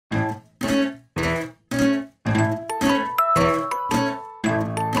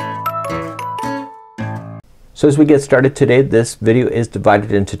So as we get started today, this video is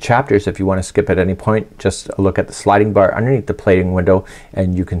divided into chapters. If you want to skip at any point, just look at the sliding bar underneath the plating window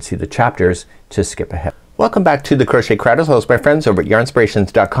and you can see the chapters to skip ahead. Welcome back to the Crochet Crowd. Hello, my friends over at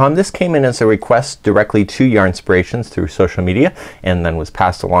yarnspirations.com. This came in as a request directly to Yarnspirations through social media and then was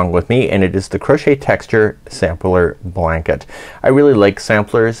passed along with me, and it is the Crochet Texture Sampler Blanket. I really like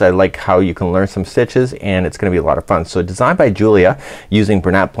samplers. I like how you can learn some stitches and it's gonna be a lot of fun. So designed by Julia using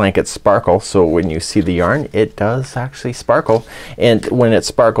Bernat Blanket Sparkle. So when you see the yarn, it does actually sparkle, and when it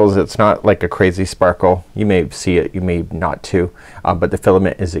sparkles it's not like a crazy sparkle. You may see it, you may not too, but the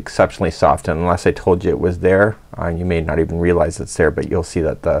filament is exceptionally soft, and unless I told you it was there, you may not even realize it's there, but you'll see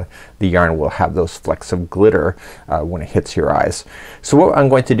that the yarn will have those flecks of glitter when it hits your eyes. So what I'm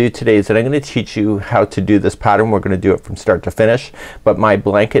going to do today is that I'm going to teach you how to do this pattern. We're going to do it from start to finish, but my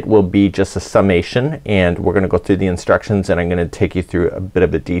blanket will be just a summation, and we're going to go through the instructions and I'm going to take you through a bit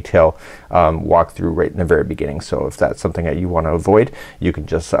of a detail walkthrough right in the very beginning. So if that's something that you want to avoid, you can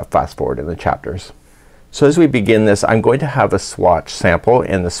just fast forward in the chapters. So as we begin this, I'm going to have a swatch sample,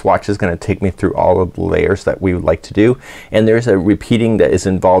 and the swatch is going to take me through all of the layers that we would like to do, and there's a repeating that is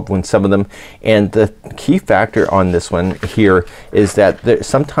involved with some of them, and the key factor on this one here is that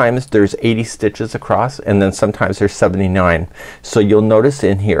sometimes there's 80 stitches across and then sometimes there's 79. So you'll notice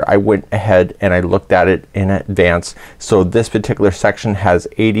in here I went ahead and I looked at it in advance. So this particular section has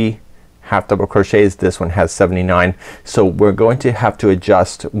 80 half double crochets, this one has 79. So we're going to have to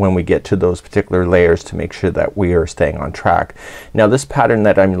adjust when we get to those particular layers to make sure that we are staying on track. Now this pattern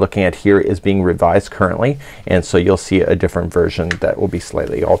that I'm looking at here is being revised currently, and so you'll see a different version that will be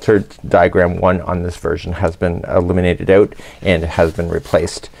slightly altered. Diagram 1 on this version has been eliminated out and has been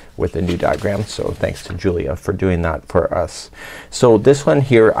replaced with a new diagram. So thanks to Julia for doing that for us. So this one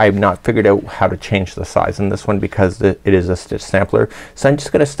here, I've not figured out how to change the size in this one because it is a stitch sampler. So I'm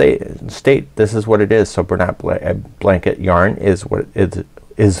just gonna state this is what it is. So Bernat Blanket yarn is what it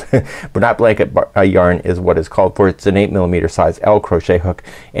is. Bernat Blanket yarn is what is called for. It's an 8mm size L crochet hook,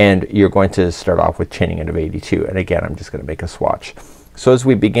 and you're going to start off with chaining it of 82, and again I'm just gonna make a swatch. So as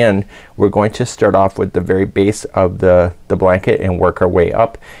we begin, we're going to start off with the very base of the blanket and work our way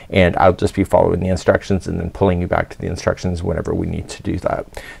up, and I'll just be following the instructions and then pulling you back to the instructions whenever we need to do that.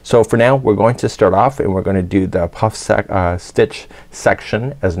 So for now we're going to start off and we're going to do the puff stitch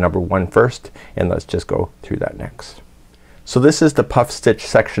section as number 1 first, and let's just go through that next. So this is the puff stitch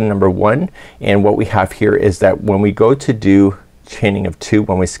section number 1, and what we have here is that when we go to do chaining of 2,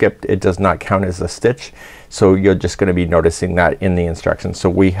 when we skip, it does not count as a stitch. So you're just gonna be noticing that in the instructions. So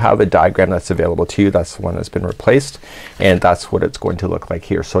we have a diagram that's available to you. That's the one that's been replaced, and that's what it's going to look like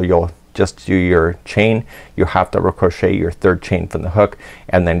here. So you'll just do your chain, you half double crochet your 3rd chain from the hook,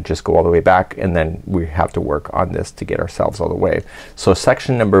 and then just go all the way back, and then we have to work on this to get ourselves all the way. So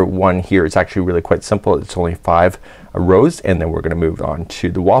section number 1 here is actually really quite simple. It's only 5 rows, and then we're gonna move on to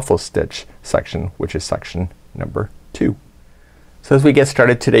the waffle stitch section, which is section number 2. So as we get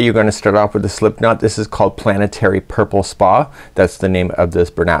started today, you're going to start off with a slip knot. This is called Planetary Purple Spa. That's the name of this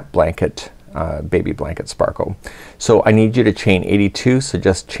Bernat Blanket baby blanket sparkle. So I need you to chain 82. So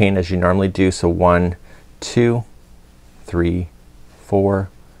just chain as you normally do. So 1, 2, 3, 4,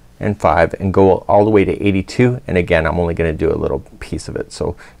 and 5, and go all the way to 82. And again, I'm only going to do a little piece of it.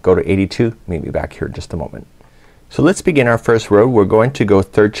 So go to 82. Meet me back here in just a moment. So let's begin our first row. We're going to go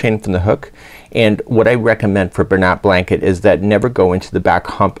 3rd chain from the hook, and what I recommend for Bernat Blanket is that never go into the back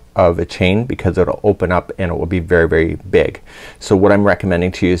hump of a chain because it'll open up and it will be very, very big. So what I'm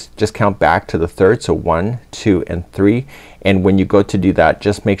recommending to you is just count back to the 3rd. So 1, 2, and 3, and when you go to do that,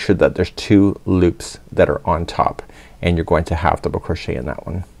 just make sure that there's 2 loops that are on top, and you're going to half double crochet in that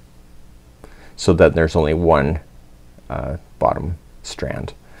one so that there's only 1 bottom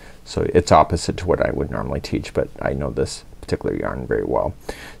strand. So it's opposite to what I would normally teach, but I know this particular yarn very well.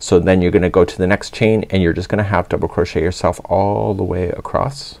 So then you're gonna go to the next chain and you're just gonna half double crochet yourself all the way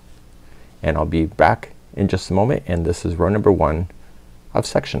across, and I'll be back in just a moment, and this is row number 1 of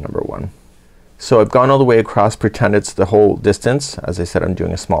section number 1. So I've gone all the way across, pretend it's the whole distance. As I said, I'm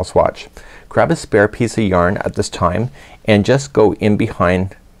doing a small swatch. Grab a spare piece of yarn at this time and just go in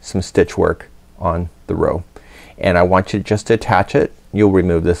behind some stitch work on the row, and I want you just to attach it. You'll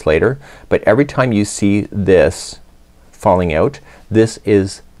remove this later, but every time you see this falling out, this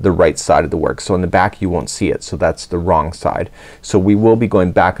is the right side of the work. So in the back you won't see it, so that's the wrong side. So we will be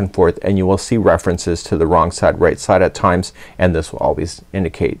going back and forth, and you will see references to the wrong side, right side at times, and this will always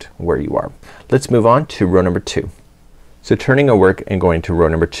indicate where you are. Let's move on to row number 2. So turning our work and going to row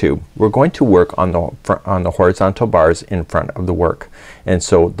number 2, we're going to work on the horizontal bars in front of the work. And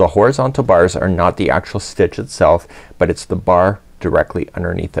so the horizontal bars are not the actual stitch itself, but it's the bar directly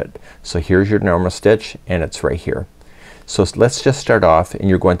underneath it. So here's your normal stitch and it's right here. So let's just start off and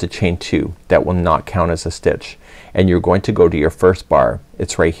you're going to chain 2. That will not count as a stitch, and you're going to go to your first bar.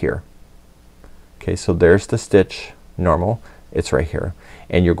 It's right here. Okay, so there's the stitch normal. It's right here,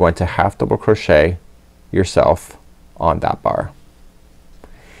 and you're going to half double crochet yourself on that bar,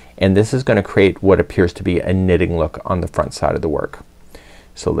 and this is going to create what appears to be a knitting look on the front side of the work.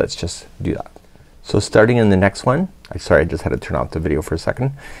 So let's just do that. So starting in the next one, sorry, I just had to turn off the video for a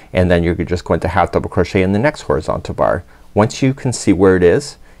second, and then you're just going to half double crochet in the next horizontal bar. Once you can see where it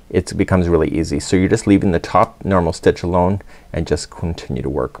is, it becomes really easy. So you're just leaving the top normal stitch alone and just continue to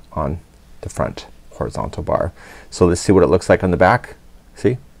work on the front horizontal bar. So let's see what it looks like on the back.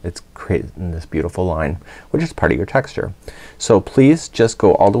 See, it's creating this beautiful line, which is part of your texture. So please just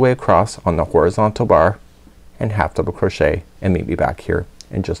go all the way across on the horizontal bar and half double crochet and meet me back here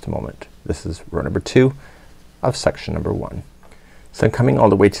in just a moment. This is row number 2 of section number 1. So I'm coming all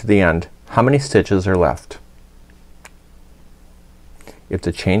the way to the end. How many stitches are left? If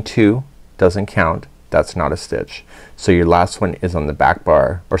the chain 2 doesn't count, that's not a stitch. So your last one is on the back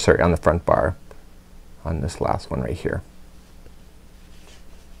bar, or sorry, on the front bar, on this last one right here.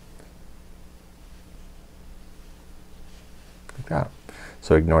 Like that.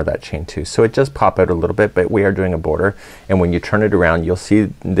 So ignore that chain 2. So it just pop out a little bit, but we are doing a border, and when you turn it around you'll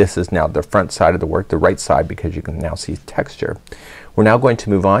see this is now the front side of the work, the right side, because you can now see texture. We're now going to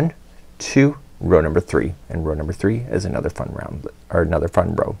move on to row number 3, and row number 3 is another fun round, or another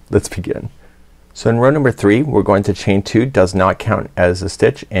fun row. Let's begin. So in row number 3 we're going to chain 2, does not count as a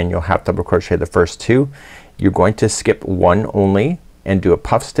stitch, and you'll half double crochet the first 2. You're going to skip 1 only and do a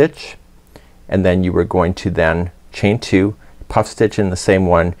puff stitch, and then you are going to then chain 2, puff stitch in the same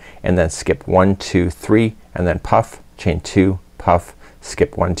one, and then skip 1, 2, 3, and then puff, chain 2, puff,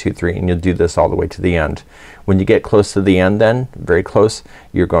 skip 1, 2, 3, and you'll do this all the way to the end. When you get close to the end, then very close,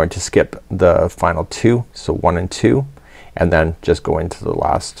 you're going to skip the final 2, so 1 and 2, and then just go into the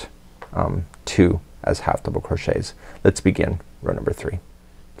last 2 as half double crochets. Let's begin row number 3.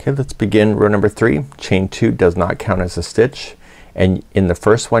 Okay, let's begin row number 3. Chain 2 does not count as a stitch, and in the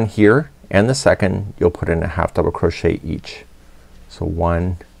first one here and the second you'll put in a half double crochet each. So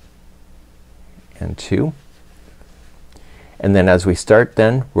 1 and 2, and then as we start,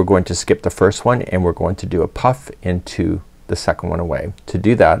 then we're going to skip the first one and we're going to do a puff into the second one away. To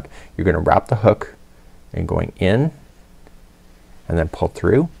do that you're gonna wrap the hook and going in and then pull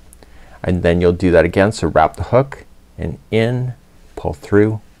through, and then you'll do that again. So wrap the hook and in, pull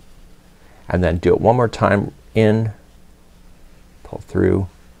through, and then do it one more time, in, pull through,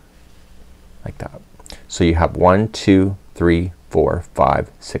 like that. So you have 1, 2, 3, 4,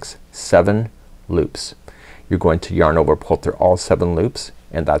 5, 6, 7 loops. You're going to yarn over, pull through all 7 loops,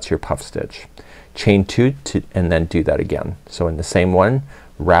 and that's your puff stitch. Chain 2 and then do that again. So in the same one,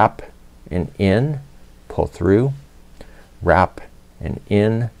 wrap and in, pull through, wrap and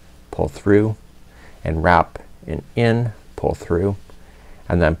in, pull through, and wrap and in, pull through,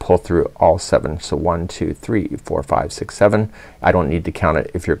 and then pull through all 7. So 1, 2, 3, 4, 5, 6, 7. I don't need to count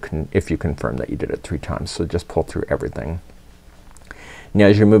it if you confirm that you did it 3 times. So just pull through everything. Now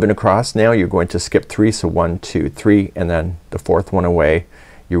as you're moving across, now you're going to skip 3. So 1, 2, 3, and then the 4th one away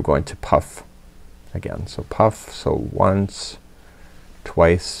you're going to puff again. So puff, so once,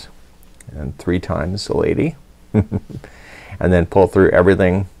 twice, and 3 times a lady. And then pull through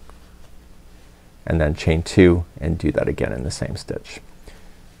everything, and then chain 2 and do that again in the same stitch.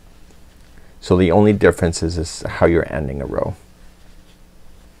 So the only difference is how you're ending a row.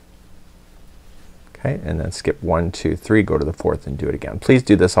 Okay, and then skip 1, 2, 3, go to the 4th and do it again. Please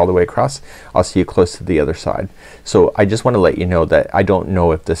do this all the way across. I'll see you close to the other side. So I just want to let you know that I don't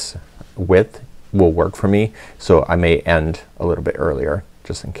know if this width will work for me, so I may end a little bit earlier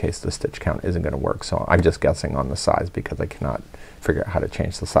just in case the stitch count isn't gonna work. So I'm just guessing on the size because I cannot figure out how to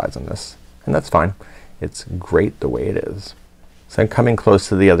change the size on this, and that's fine. It's great the way it is. So I'm coming close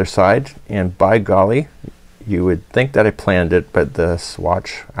to the other side, and by golly, you would think that I planned it, but the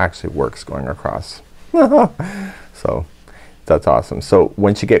swatch actually works going across. So that's awesome. So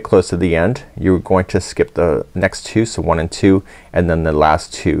once you get close to the end, you're going to skip the next 2, so 1 and 2, and then the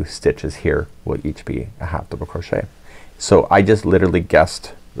last 2 stitches here will each be a half double crochet. So I just literally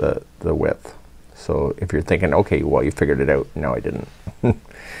guessed the width. So if you're thinking, okay, well you figured it out, no I didn't.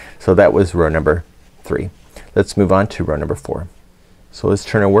 So that was row number 3. Let's move on to row number 4. So let's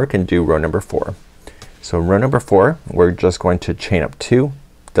turn our work and do row number 4. So row number 4 we're just going to chain up 2,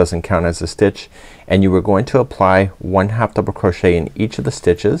 doesn't count as a stitch, and you are going to apply 1 half double crochet in each of the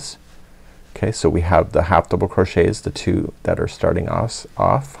stitches. Okay, so we have the half double crochets, the 2 that are starting off.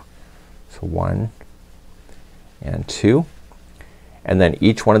 So 1 and 2, and then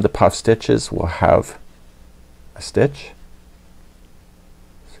each one of the puff stitches will have a stitch.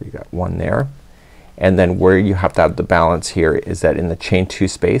 So you got one there, and then where you have to have the balance here is that in the chain 2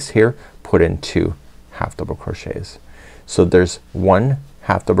 space here, put in 2 half double crochets. So there's 1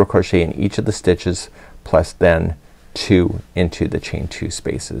 half double crochet in each of the stitches plus then 2 into the chain 2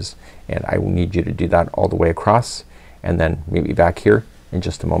 spaces, and I will need you to do that all the way across, and then meet me back here in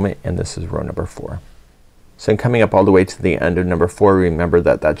just a moment, and this is row number 4. So in coming up all the way to the end of number 4, remember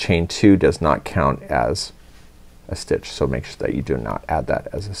that that chain 2 does not count as a stitch, so make sure that you do not add that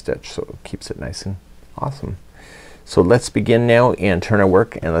as a stitch, so it keeps it nice and awesome. So let's begin now and turn our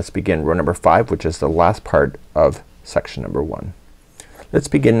work, and let's begin row number 5, which is the last part of section number 1. Let's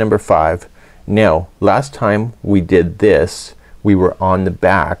begin number 5. Now last time we did this, we were on the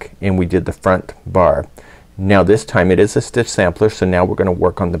back and we did the front bar. Now this time it is a stitch sampler, so now we're gonna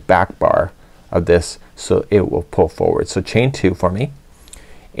work on the back bar of this so it will pull forward. So chain 2 for me,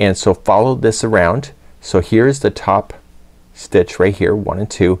 and so follow this around. So here's the top stitch right here, 1 and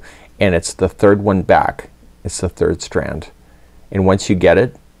 2, and it's the third one back. It's the third strand, and once you get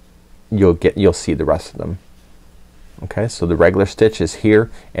it, you'll see the rest of them. Okay, so the regular stitch is here,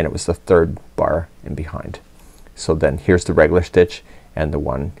 and it was the third bar in behind. So then here's the regular stitch, and the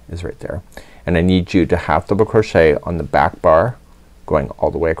one is right there, and I need you to half double crochet on the back bar going all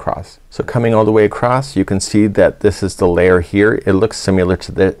the way across. So coming all the way across, you can see that this is the layer here. It looks similar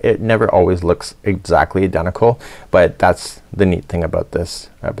to it never always looks exactly identical, but that's the neat thing about this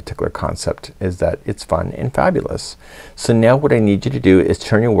particular concept, is that it's fun and fabulous. So now what I need you to do is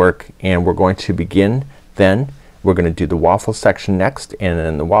turn your work, and we're going to begin, then we're gonna do the waffle section next, and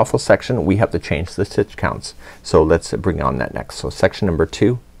in the waffle section we have to change the stitch counts. So let's bring on that next. So section number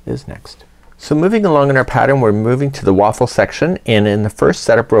 2 is next. So moving along in our pattern, we're moving to the waffle section, and in the first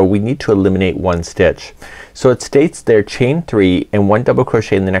setup row we need to eliminate 1 stitch. So it states there chain 3 and 1 double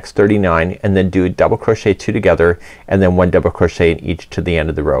crochet in the next 39, and then do a double crochet 2 together, and then 1 double crochet in each to the end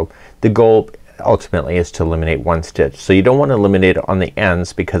of the row. The goal ultimately is to eliminate 1 stitch. So you don't want to eliminate it on the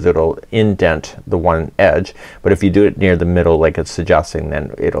ends because it'll indent the one edge, but if you do it near the middle like it's suggesting,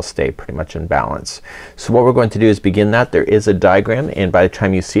 then it'll stay pretty much in balance. So what we're going to do is begin that. There is a diagram, and by the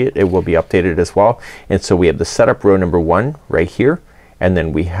time you see it, it will be updated as well. And so we have the setup row number 1 right here, and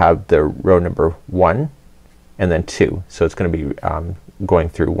then we have the row number 1 and then 2. So it's gonna be going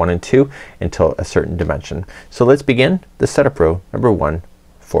through 1 and 2 until a certain dimension. So let's begin the setup row number 1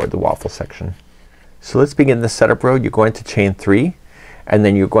 for the waffle section. So let's begin the setup row. You're going to chain 3, and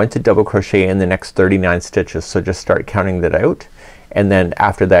then you're going to double crochet in the next 39 stitches. So just start counting that out, and then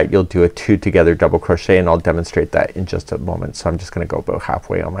after that you'll do a 2 together double crochet, and I'll demonstrate that in just a moment. So I'm just gonna go about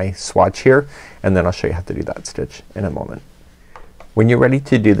halfway on my swatch here, and then I'll show you how to do that stitch in a moment. When you're ready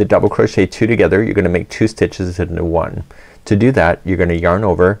to do the double crochet 2 together, you're gonna make 2 stitches into 1. To do that, you're gonna yarn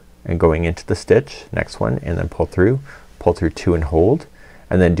over and going into the stitch, next one, and then pull through 2 and hold,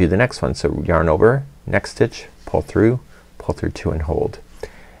 and then do the next one. So yarn over, next stitch, pull through 2 and hold.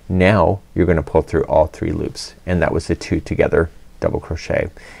 Now you're gonna pull through all 3 loops, and that was the 2 together double crochet.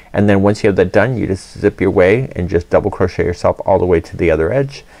 And then once you have that done, you just zip your way and just double crochet yourself all the way to the other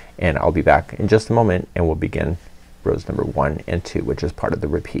edge, and I'll be back in just a moment, and we'll begin rows number 1 and 2, which is part of the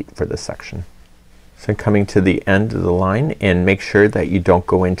repeat for this section. So coming to the end of the line, and make sure that you don't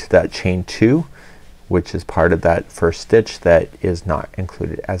go into that chain 2, which is part of that first stitch that is not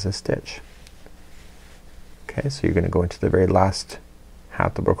included as a stitch. Okay, so you're gonna go into the very last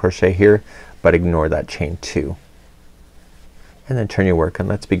half double crochet here, but ignore that chain 2, and then turn your work, and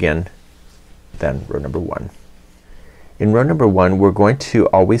let's begin then row number 1. In row number 1, we're going to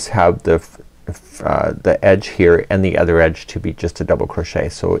always have the edge here and the other edge to be just a double crochet.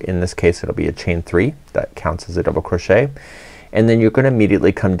 So in this case it'll be a chain 3 that counts as a double crochet, and then you're gonna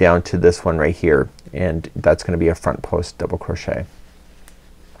immediately come down to this one right here, and that's gonna be a front post double crochet.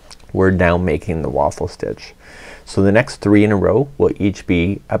 We're now making the waffle stitch. So the next 3 in a row will each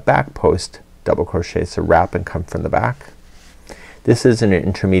be a back post double crochet. So wrap and come from the back. This is an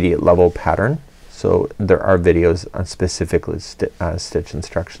intermediate level pattern, so there are videos on specifically stitch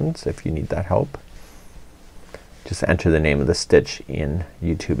instructions if you need that help. Just enter the name of the stitch in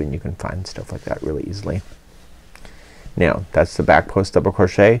YouTube and you can find stuff like that really easily. Now that's the back post double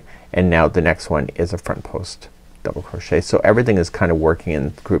crochet, and now the next one is a front post double crochet. So everything is kind of working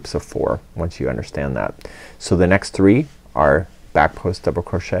in groups of 4 once you understand that. So the next 3 are back post double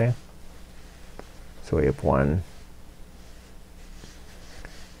crochet. So we have 1,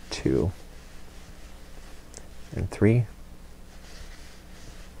 2 and 3,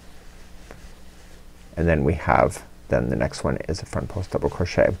 and then we have then the next one is a front post double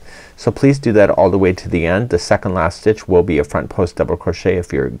crochet. So please do that all the way to the end. The second last stitch will be a front post double crochet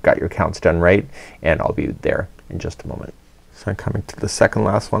if you've got your counts done right, and I'll be there in just a moment. So I'm coming to the second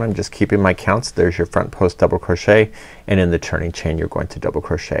last one. I'm just keeping my counts. There's your front post double crochet, and in the turning chain you're going to double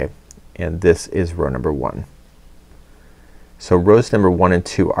crochet, and this is row number 1. So rows number 1 and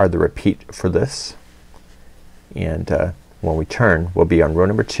 2 are the repeat for this, and when we turn we'll be on row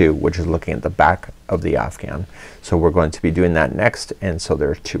number 2, which is looking at the back of the afghan. So we're going to be doing that next, and so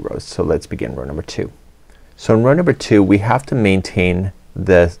there's 2 rows. So let's begin row number 2. So in row number 2 we have to maintain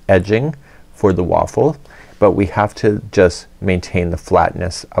the edging for the waffle, but we have to just maintain the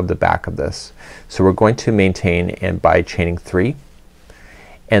flatness of the back of this. So we're going to maintain and by chaining 3,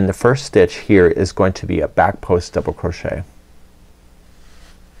 and the first stitch here is going to be a back post double crochet.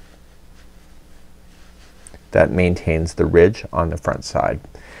 That maintains the ridge on the front side.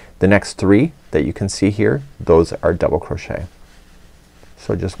 The next 3 that you can see here, those are double crochet.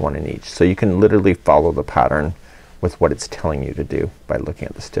 So just 1 in each. So you can literally follow the pattern with what it's telling you to do by looking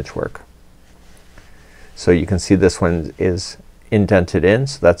at the stitch work. So you can see this one is indented in,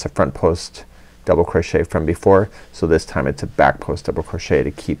 so that's a front post double crochet from before. So this time it's a back post double crochet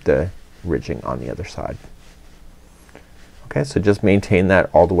to keep the ridging on the other side. Okay, so just maintain that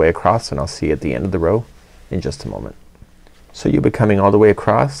all the way across, and I'll see you at the end of the row in just a moment. So you'll be coming all the way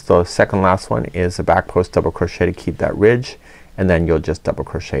across. The second last one is a back post double crochet to keep that ridge, and then you'll just double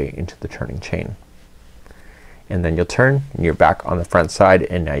crochet into the turning chain, and then you'll turn and you're back on the front side,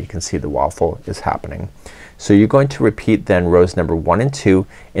 and now you can see the waffle is happening. So you're going to repeat then rows number 1 and 2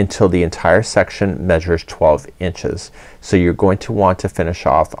 until the entire section measures 12 inches. So you're going to want to finish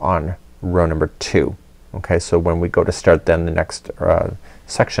off on row number 2. Okay, so when we go to start then the next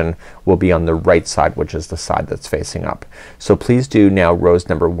section will be on the right side, which is the side that's facing up. So please do now rows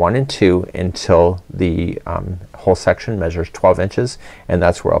number 1 and 2 until the whole section measures 12 inches, and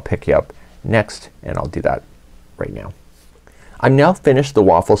that's where I'll pick you up next, and I'll do that right now. I'm now finished the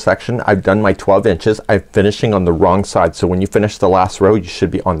waffle section. I've done my 12 inches. I'm finishing on the wrong side. So when you finish the last row you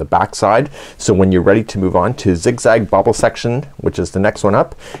should be on the back side. So when you're ready to move on to zigzag bobble section, which is the next one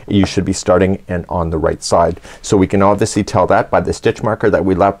up, you should be starting and on the right side. So we can obviously tell that by the stitch marker that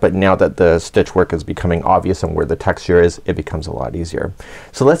we left, but now that the stitch work is becoming obvious and where the texture is, it becomes a lot easier.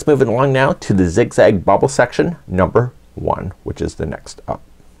 So let's move it along now to the zigzag bobble section number 1, which is the next up.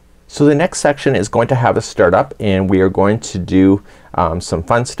 So the next section is going to have us start up, and we are going to do some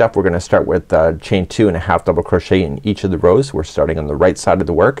fun stuff. We're gonna start with chain 2 and a half double crochet in each of the rows. We're starting on the right side of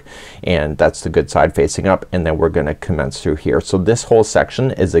the work, and that's the good side facing up, and then we're gonna commence through here. So this whole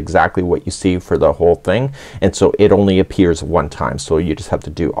section is exactly what you see for the whole thing, and so it only appears one time. So you just have to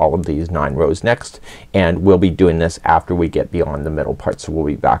do all of these 9 rows next, and we'll be doing this after we get beyond the middle part. So we'll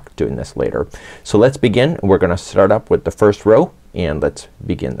be back doing this later. So let's begin. We're gonna start up with the first row, and let's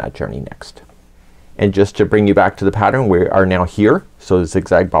begin that journey next. And just to bring you back to the pattern, we are now here. So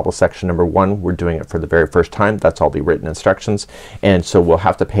zigzag bobble section number 1, we're doing it for the very first time. That's all the written instructions, and so we'll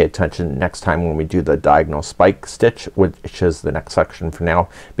have to pay attention next time when we do the diagonal spike stitch, which is the next section for now,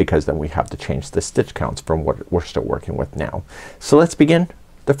 because then we have to change the stitch counts from what we're still working with now. So let's begin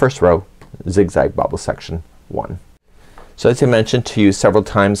the first row, zigzag bobble section 1. So as I mentioned to you several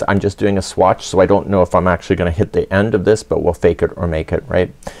times, I'm just doing a swatch, so I don't know if I'm actually gonna hit the end of this, but we'll fake it or make it,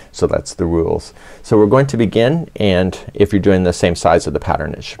 right? So that's the rules. So we're going to begin, and if you're doing the same size of the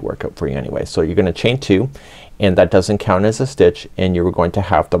pattern it should work out for you anyway. So you're gonna chain 2, and that doesn't count as a stitch, and you're going to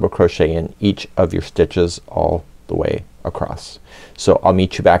half double crochet in each of your stitches all the way across. So I'll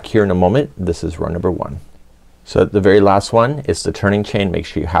meet you back here in a moment. This is row number 1. So the very last one is the turning chain. Make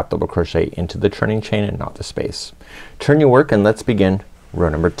sure you half double crochet into the turning chain and not the space. Turn your work, and let's begin row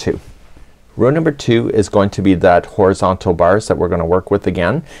number 2. Row number 2 is going to be that horizontal bars that we're gonna work with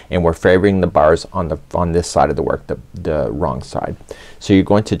again, and we're favoring the bars on this side of the work, the wrong side. So you're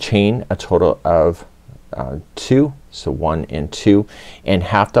going to chain a total of 2, so 1 and 2, and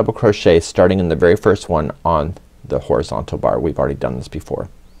half double crochet starting in the very first one on the horizontal bar. We've already done this before,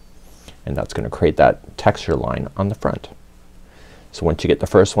 and that's gonna create that texture line on the front. So once you get the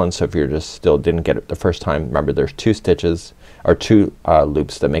first one, so if you're just still didn't get it the first time, remember there's 2 stitches or 2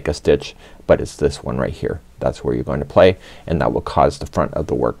 loops that make a stitch, but it's this one right here. That's where you're going to play, and that will cause the front of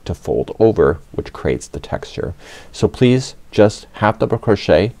the work to fold over, which creates the texture. So please just half double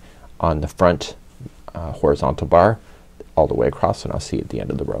crochet on the front horizontal bar all the way across, and I'll see you at the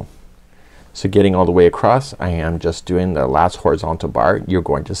end of the row. So getting all the way across, I am just doing the last horizontal bar. You're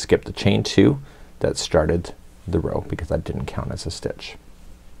going to skip the chain 2 that started the row because that didn't count as a stitch.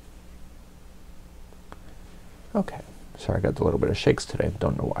 Okay, Sorry, I got a little bit of shakes today,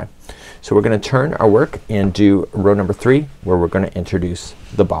 don't know why. So we're gonna turn our work and do row number 3 where we're gonna introduce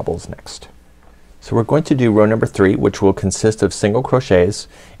the bobbles next. So we're going to do row number 3, which will consist of single crochets,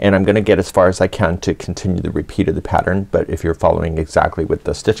 and I'm gonna get as far as I can to continue the repeat of the pattern, but if you're following exactly with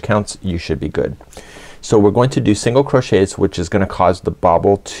the stitch counts you should be good. So we're going to do single crochets, which is gonna cause the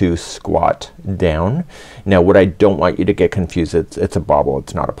bobble to squat down. Now what I don't want you to get confused, it's a bobble,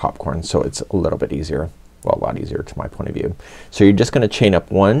 it's not a popcorn, so it's a little bit easier. Well, a lot easier to my point of view. So you're just gonna chain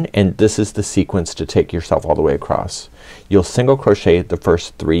up 1, and this is the sequence to take yourself all the way across. You'll single crochet the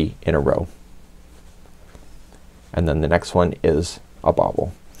first 3 in a row, and then the next one is a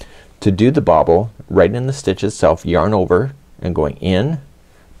bobble. To do the bobble, right in the stitch itself, yarn over and going in,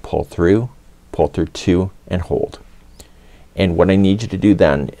 pull through 2 and hold. And what I need you to do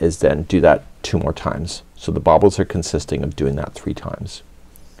then is then do that 2 more times. So the bobbles are consisting of doing that 3 times.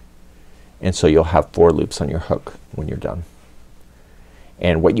 And so you'll have 4 loops on your hook when you're done.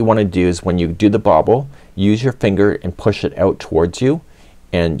 And what you want to do is when you do the bobble, use your finger and push it out towards you,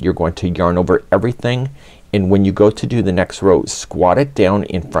 and you're going to yarn over everything, and when you go to do the next row, squat it down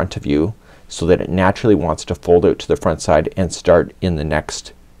in front of you so that it naturally wants to fold out to the front side and start in the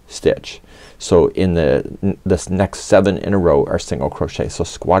next stitch. So in this next 7 in a row are single crochet. So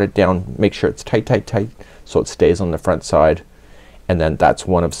squat it down, make sure it's tight tight tight so it stays on the front side, and then that's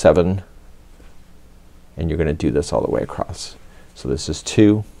 1 of 7, and you're gonna do this all the way across. So this is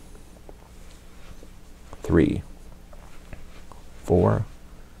 2, 3, 4,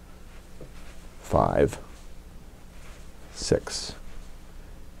 5, 6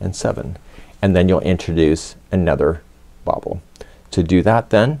 and 7, and then you'll introduce another bobble. To do that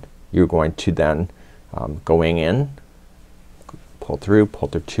then you're going to then going in, pull through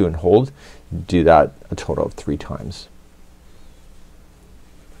 2 and hold. Do that a total of 3 times.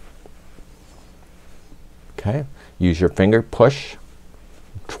 Okay, use your finger, push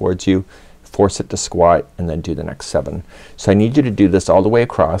towards you, force it to squat, and then do the next 7. So I need you to do this all the way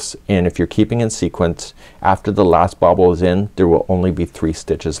across, and if you're keeping in sequence, after the last bobble is in there will only be 3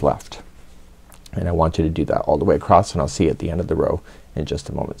 stitches left. And I want you to do that all the way across, and I'll see you at the end of the row in just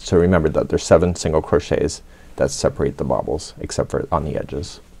a moment. So remember that there's 7 single crochets that separate the bobbles except for on the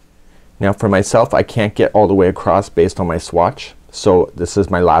edges. Now for myself, I can't get all the way across based on my swatch, so this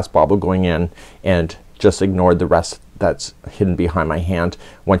is my last bobble going in, and just ignore the rest that's hidden behind my hand.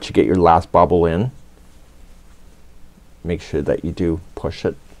 Once you get your last bobble in, make sure that you do push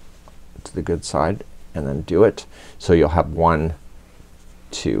it to the good side and then do it. So you'll have 1,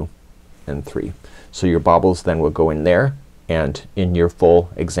 2 and 3. So your bobbles then will go in there, and in your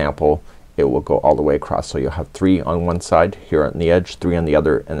full example it will go all the way across. So you'll have 3 on one side here on the edge, 3 on the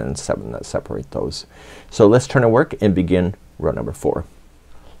other, and then 7 that separate those. So let's turn our work and begin row number 4.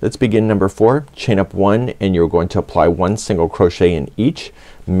 Let's begin number 4. Chain up 1, and you're going to apply 1 single crochet in each.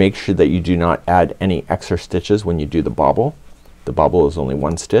 Make sure that you do not add any extra stitches when you do the bobble. The bobble is only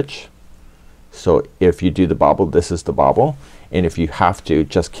 1 stitch. So if you do the bobble, this is the bobble, and if you have to,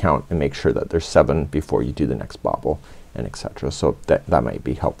 just count and make sure that there's 7 before you do the next bobble, and etc. So that might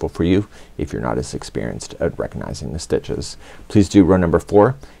be helpful for you if you're not as experienced at recognizing the stitches. Please do row number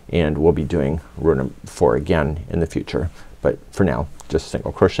 4, and we'll be doing row number 4 again in the future. But for now, just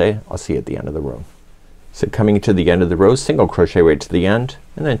single crochet. I'll see you at the end of the row. So coming to the end of the row, single crochet right to the end,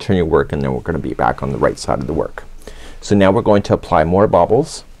 and then turn your work, and then we're gonna be back on the right side of the work. So now we're going to apply more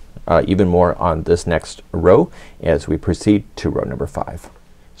bobbles, even more on this next row as we proceed to row number 5.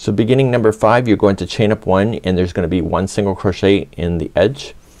 So beginning number 5, you're going to chain up 1, and there's gonna be 1 single crochet in the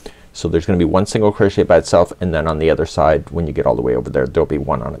edge. So there's gonna be 1 single crochet by itself, and then on the other side when you get all the way over there, there'll be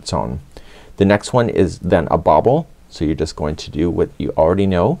 1 on its own. The next one is then a bobble. So you're just going to do what you already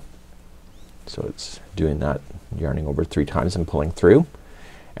know. So it's doing that, yarning over 3 times and pulling through,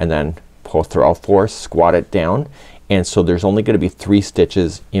 and then pull through all 4, squat it down, and so there's only gonna be 3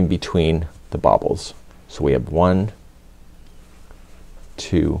 stitches in between the bobbles. So we have 1,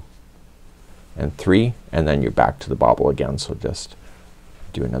 2 and 3, and then you're back to the bobble again. So just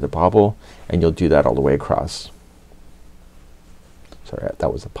do another bobble, and you'll do that all the way across. Sorry,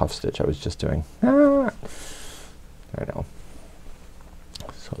 that was a puff stitch I was just doing. I know.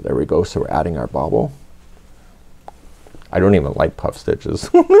 So there we go. So we're adding our bobble. I don't even like puff stitches.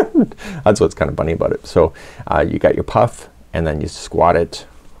 That's what's kind of funny about it. So you got your puff, and then you squat it,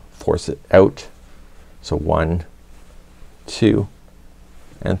 force it out. So 1, 2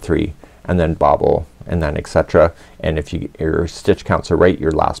 and 3, and then bobble, and then etc. And if your stitch counts are right,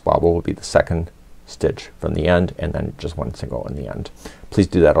 your last bobble will be the 2nd stitch from the end, and then just 1 single in the end. Please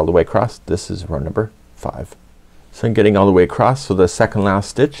do that all the way across. This is row number 5. So I'm getting all the way across. So the 2nd last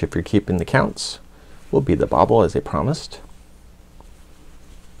stitch, if you're keeping the counts, will be the bobble as I promised.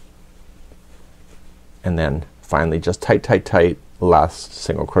 And then finally just tight, tight, tight, last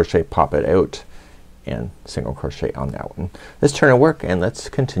single crochet, pop it out and single crochet on that one. Let's turn our work and let's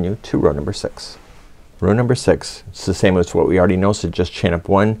continue to row number 6. Row number 6, it's the same as what we already know, so just chain up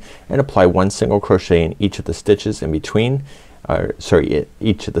 1 and apply 1 single crochet in each of the stitches in between,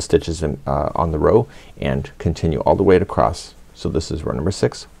 each of the stitches in, on the row, and continue all the way across. So this is row number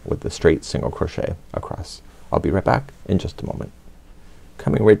 6 with the straight single crochet across. I'll be right back in just a moment.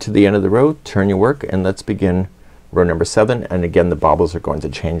 Coming right to the end of the row, turn your work and let's begin row number 7, and again the bobbles are going to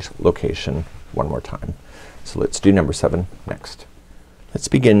change location one more time. So let's do number 7 next. Let's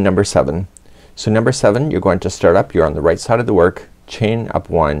begin number 7. So number 7, you're going to start up, you're on the right side of the work, chain up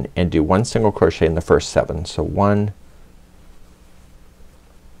 1 and do 1 single crochet in the first 7. So 1,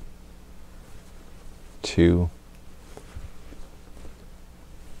 2,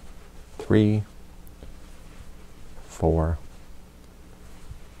 3, 4,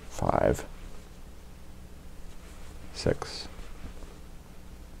 5, 6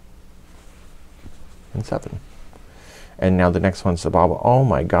 and 7. And now the next one's the bobble. Oh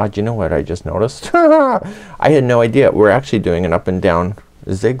my god, you know what I just noticed? I had no idea. We're actually doing an up and down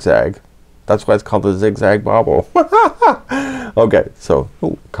zigzag. That's why it's called the zigzag bobble. Okay, so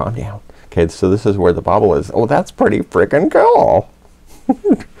ooh, calm down. Okay, so this is where the bobble is. Oh, that's pretty freaking cool.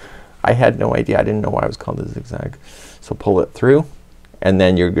 I had no idea. I didn't know why it was called the zigzag. So pull it through and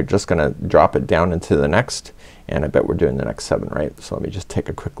then you're just gonna drop it down into the next, and I bet we're doing the next 7, right? So let me just take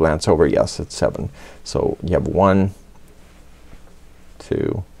a quick glance over. Yes, it's 7. So you have 1,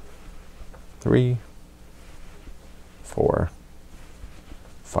 2, 3, 4,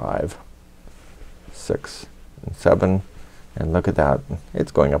 5, 6 and 7, and look at that,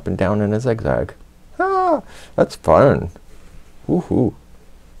 it's going up and down in a zigzag. Ah, that's fun. Woohoo.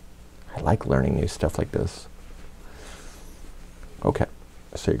 I like learning new stuff like this. Okay,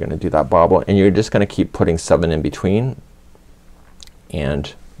 so you're gonna do that bobble and you're just gonna keep putting 7 in between,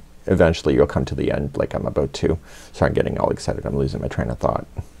 and eventually you'll come to the end like I'm about to. Sorry, I'm getting all excited. I'm losing my train of thought.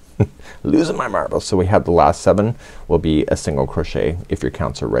 Losing my marbles. So we have the last 7 will be a single crochet if your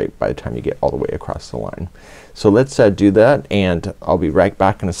counts are right by the time you get all the way across the line. So let's do that, and I'll be right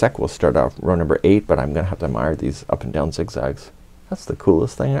back in a sec. We'll start off row number 8, but I'm gonna have to admire these up and down zigzags. That's the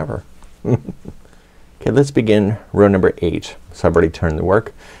coolest thing ever. Okay, let's begin row number 8. So I've already turned the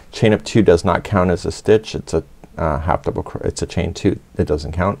work. Chain up 2 does not count as a stitch. It's a half double it's a chain 2, it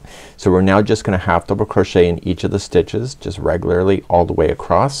doesn't count. So we're now just gonna half double crochet in each of the stitches just regularly all the way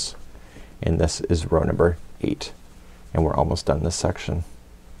across, and this is row number 8, and we're almost done this section.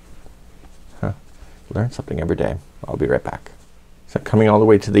 Learn something every day. I'll be right back. So coming all the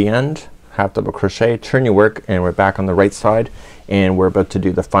way to the end, half double crochet, turn your work, and we're back on the right side, and we're about to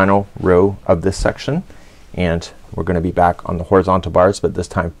do the final row of this section, and we're gonna be back on the horizontal bars, but this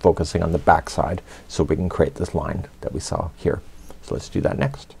time focusing on the back side so we can create this line that we saw here. So let's do that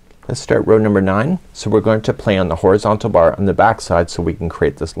next. Let's start row number 9. So we're going to play on the horizontal bar on the back side so we can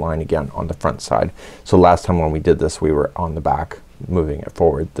create this line again on the front side. So last time when we did this we were on the back moving it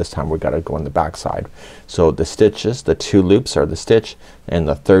forward. This time we gotta go on the back side. So the stitches, the 2 loops are the stitch, and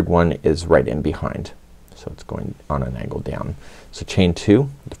the third one is right in behind. So it's going on an angle down. So chain 2.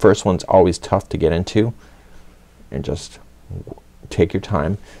 The first one's always tough to get into, and just take your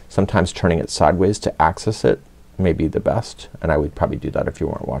time. Sometimes turning it sideways to access it may be the best, and I would probably do that if you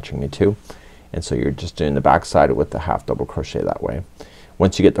weren't watching me too. And so you're just doing the back side with the half double crochet that way.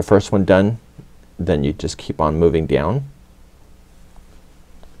 Once you get the first one done, then you just keep on moving down.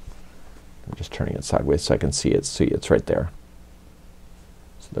 I'm just turning it sideways so I can see it. See, it's right there.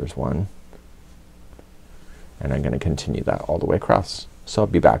 So there's one, and I'm gonna continue that all the way across. So I'll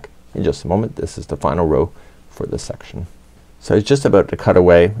be back in just a moment. This is the final row for this section. So it's just about to cut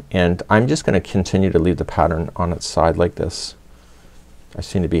away, and I'm just gonna continue to leave the pattern on its side like this. I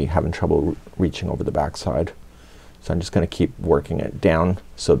seem to be having trouble reaching over the back side, so I'm just gonna keep working it down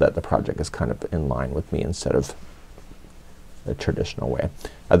so that the project is kind of in line with me instead of the traditional way.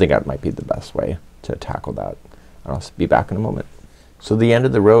 I think that might be the best way to tackle that. I'll be back in a moment. So the end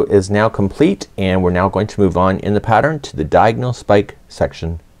of the row is now complete, and we're now going to move on in the pattern to the diagonal spike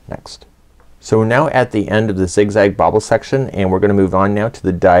section next. So we're now at the end of the zigzag bobble section, and we're gonna move on now to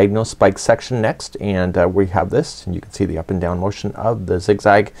the diagonal spike section next, and we have this, and you can see the up and down motion of the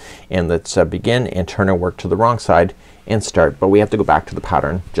zigzag. And let's begin and turn our work to the wrong side and start, but we have to go back to the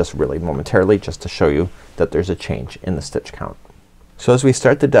pattern just really momentarily just to show you that there's a change in the stitch count. So as we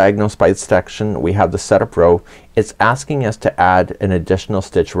start the diagonal spike section, we have the setup row. It's asking us to add an additional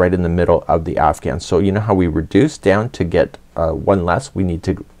stitch right in the middle of the afghan. So you know how we reduce down to get one less, we need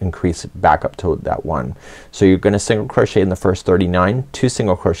to increase it back up to that 1. So you're gonna single crochet in the first 39, 2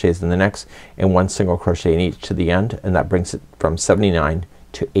 single crochets in the next, and 1 single crochet in each to the end, and that brings it from 79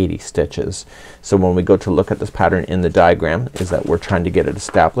 to 80 stitches. So when we go to look at this pattern in the diagram is that we're trying to get it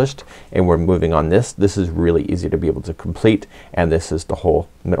established and we're moving on this. This is really easy to be able to complete, and this is the whole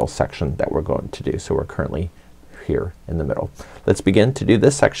middle section that we're going to do. So we're currently here in the middle. Let's begin to do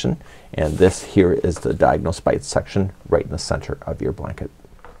this section, and this here is the diagonal spike section right in the center of your blanket.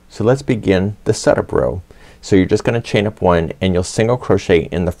 So let's begin the setup row. So you're just gonna chain up 1 and you'll single crochet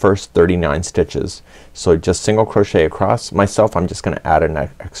in the first 39 stitches. So just single crochet across. Myself, I'm just gonna add an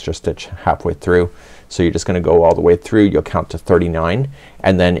extra stitch halfway through. So you're just gonna go all the way through, you'll count to 39,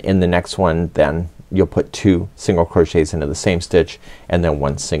 and then in the next one then you'll put 2 single crochets into the same stitch and then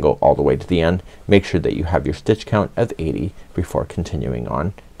 1 single all the way to the end. Make sure that you have your stitch count of 80 before continuing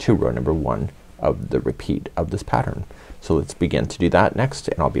on to row number 1 of the repeat of this pattern. So let's begin to do that next,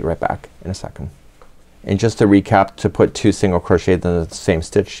 and I'll be right back in a second. And just to recap, to put 2 single crochets in the same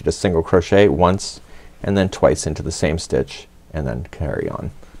stitch, you just single crochet once and then twice into the same stitch and then carry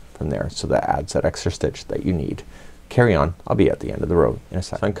on from there. So that adds that extra stitch that you need. Carry on. I'll be at the end of the row in a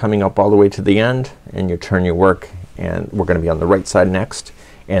second. So I'm coming up all the way to the end, and you turn your work, and we're gonna be on the right side next,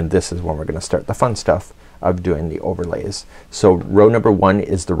 and this is when we're gonna start the fun stuff of doing the overlays. So row number 1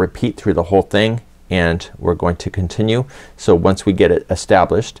 is the repeat through the whole thing, and we're going to continue. So once we get it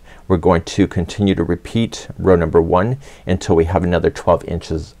established, we're going to continue to repeat row number 1 until we have another 12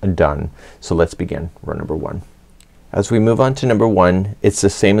 inches done. So let's begin row number 1. As we move on to number 1, it's the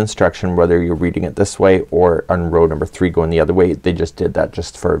same instruction whether you're reading it this way or on row number 3 going the other way. They just did that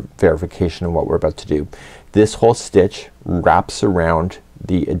just for verification of what we're about to do. This whole stitch wraps around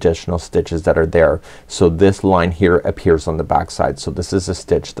the additional stitches that are there. So this line here appears on the back side. So this is a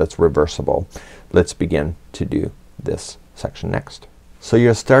stitch that's reversible. Let's begin to do this section next. So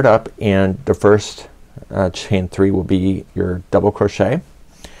you'll start up, and the first chain 3 will be your double crochet,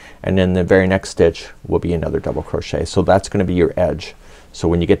 and then the very next stitch will be another double crochet. So that's gonna be your edge. So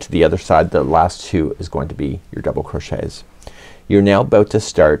when you get to the other side, the last 2 is going to be your double crochets. You're now about to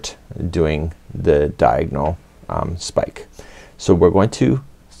start doing the diagonal spike. So we're going to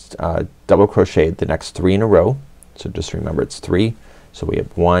double crochet the next 3 in a row. So just remember it's 3. So we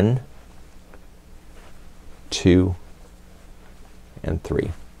have 1, 2, and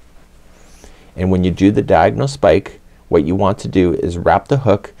 3. And when you do the diagonal spike, what you want to do is wrap the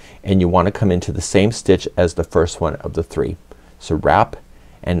hook, and you want to come into the same stitch as the first one of the 3. So wrap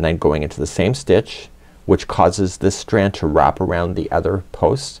and then going into the same stitch, which causes this strand to wrap around the other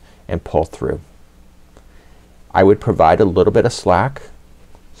posts and pull through. I would provide a little bit of slack,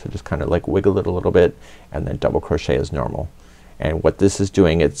 so just kind of like wiggle it a little bit and then double crochet as normal. And what this is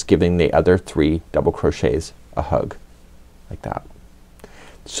doing, it's giving the other 3 double crochets a hug like that.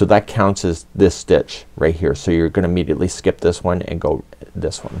 So that counts as this stitch right here. So you're gonna immediately skip this one and go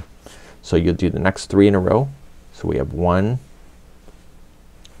this one. So you'll do the next 3 in a row. So we have 1,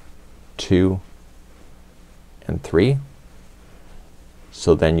 2, and 3.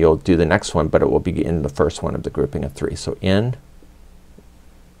 So then you'll do the next one, but it will be in the first one of the grouping of 3. So in,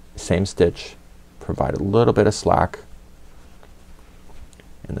 same stitch, provide a little bit of slack,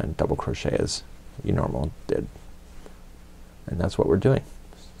 and then double crochet as you normally did. And that's what we're doing.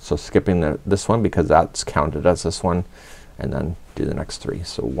 So skipping this one because that's counted as this one, and then do the next 3.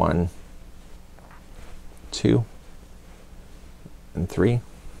 So 1, 2, and 3,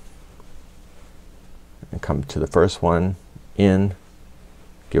 and come to the first one, in,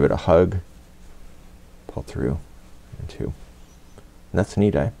 give it a hug, pull through, and 2. And that's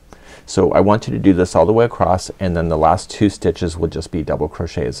neat, eh? So I want you to do this all the way across, and then the last 2 stitches will just be double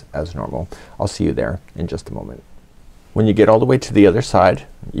crochets as normal. I'll see you there in just a moment. When you get all the way to the other side,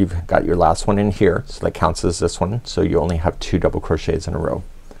 you've got your last one in here, so that counts as this one. So you only have 2 double crochets in a row.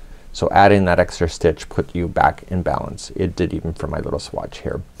 So adding that extra stitch put you back in balance. It did even for my little swatch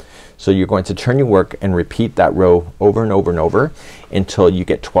here. So you're going to turn your work and repeat that row over and over and over until you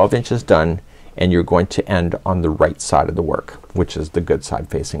get 12 inches done, and you're going to end on the right side of the work, which is the good side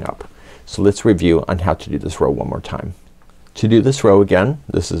facing up. So let's review on how to do this row one more time. To do this row again,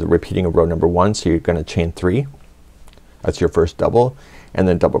 this is repeating of row number 1, so you're gonna chain 3. That's your first double, and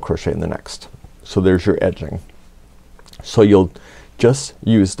then double crochet in the next. So there's your edging. So you'll just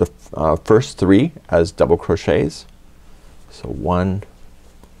use the first 3 as double crochets. So 1,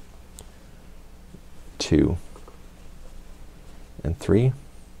 2, and 3.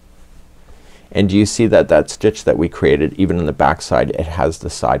 And do you see that that stitch that we created, even in the back side, it has the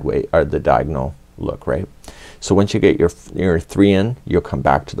sideways or the diagonal look, right? So once you get your 3 in, you'll come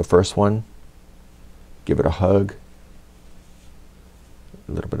back to the first one, give it a hug,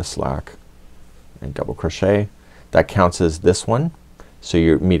 a little bit of slack and double crochet. That counts as this one. So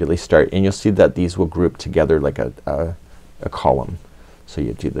you immediately start, and you'll see that these will group together like a column. So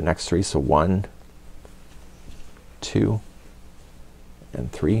you do the next 3. So 1, 2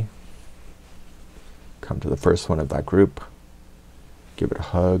 and 3. Come to the first one of that group, give it a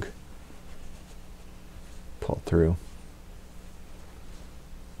hug, pull through,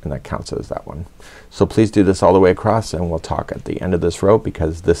 and that counts as that one. So please do this all the way across, and we'll talk at the end of this row,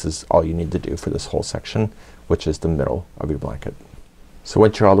 because this is all you need to do for this whole section, which is the middle of your blanket. So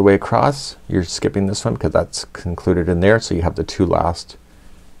once you're all the way across, you're skipping this one because that's concluded in there, so you have the 2 last.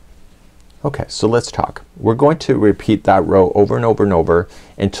 Okay, so let's talk. We're going to repeat that row over and over and over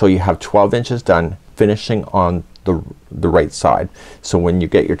until you have 12 inches done, finishing on the right side. So when you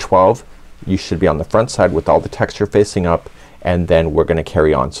get your 12, you should be on the front side with all the texture facing up, and then we're gonna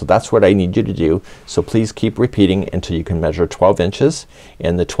carry on. So that's what I need you to do. So please keep repeating until you can measure 12 inches,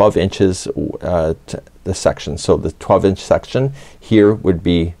 and the 12 inches the section. So the 12-inch section here would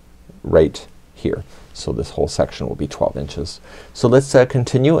be right here. So this whole section will be 12 inches. So let's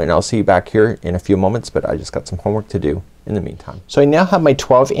continue, and I'll see you back here in a few moments, but I just got some homework to do in the meantime. So I now have my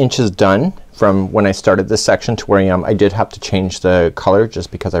 12 inches done from when I started this section to where I am. I did have to change the color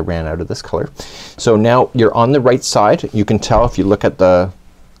just because I ran out of this color. So now you're on the right side. You can tell if you look at the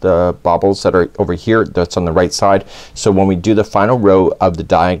bobbles that are over here, that's on the right side. So when we do the final row of the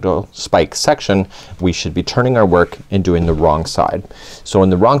diagonal spike section, we should be turning our work and doing the wrong side. So on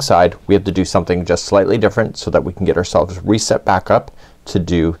the wrong side we have to do something just slightly different so that we can get ourselves reset back up to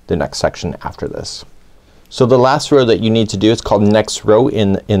do the next section after this. So the last row that you need to do is called next row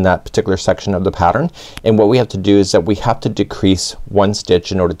in that particular section of the pattern, and what we have to do is that we have to decrease 1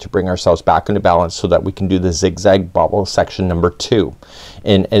 stitch in order to bring ourselves back into balance so that we can do the zigzag bobble section number 2,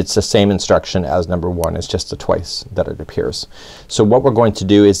 and it's the same instruction as number 1. It's just the twice that it appears. So what we're going to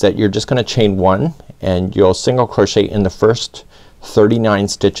do is that you're just gonna chain 1, and you'll single crochet in the first 39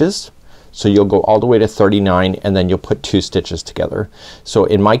 stitches. So you'll go all the way to 39, and then you'll put 2 stitches together. So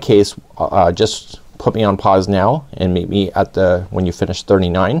in my case, just put me on pause now and meet me at when you finish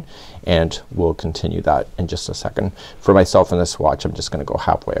 39, and we'll continue that in just a second. For myself in this swatch, I'm just gonna go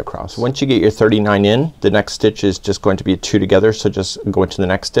halfway across. Once you get your 39 in, the next stitch is just going to be 2 together. So just go into the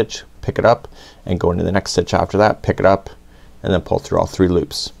next stitch, pick it up, and go into the next stitch after that, pick it up, and then pull through all 3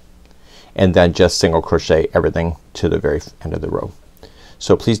 loops, and then just single crochet everything to the very end of the row.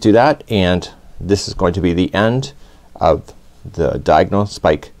 So please do that, and this is going to be the end of the diagonal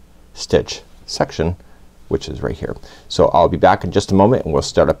spike stitch section, which is right here. So I'll be back in just a moment, and we'll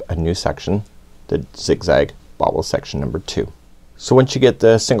start up a new section, the zigzag bobble section number 2. So once you get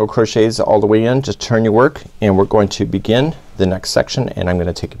the single crochets all the way in, just turn your work, and we're going to begin the next section, and I'm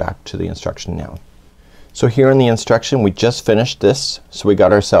gonna take you back to the instruction now. So here in the instruction we just finished this. So we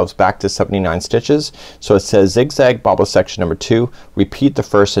got ourselves back to 79 stitches. So it says zigzag bobble section number 2, repeat the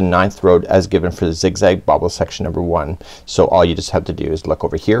 1st and 9th row as given for the zigzag bobble section number 1. So all you just have to do is look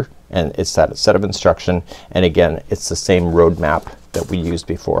over here, and it's that set of instruction, and again it's the same road map that we used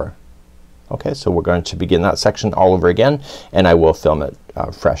before. Okay, so we're going to begin that section all over again, and I will film it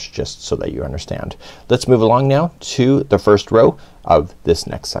fresh just so that you understand. Let's move along now to the first row of this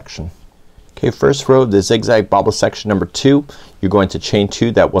next section. Okay, first row of the zigzag bobble section number 2, you're going to chain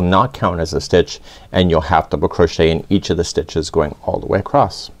 2. That will not count as a stitch, and you'll half double crochet in each of the stitches going all the way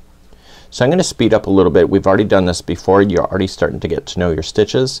across. So I'm gonna speed up a little bit. We've already done this before. You're already starting to get to know your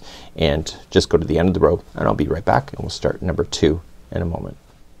stitches, and just go to the end of the row, and I'll be right back, and we'll start number 2 in a moment.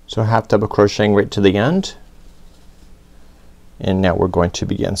 So half double crocheting right to the end, and now we're going to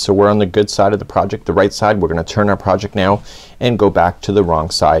begin. So we're on the good side of the project, the right side. We're gonna turn our project now and go back to the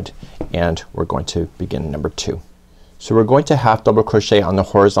wrong side, and we're going to begin number 2. So we're going to half double crochet on the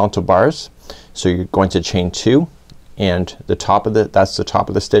horizontal bars. So you're going to chain 2, and the top of that's the top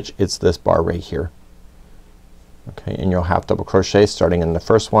of the stitch. It's this bar right here. Okay, and you'll half double crochet starting in the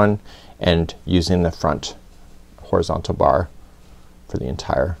first one and using the front horizontal bar for the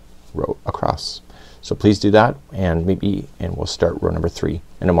entire row across. So please do that, and we'll start row number 3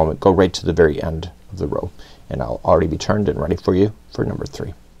 in a moment. Go right to the very end of the row, and I'll already be turned and ready for you for number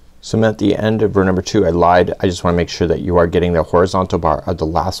 3. So I'm at the end of row number 2. I lied. I just wanna make sure that you are getting the horizontal bar of the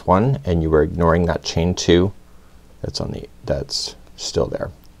last one, and you are ignoring that chain 2 that's still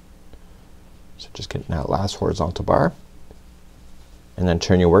there. So just getting that last horizontal bar, and then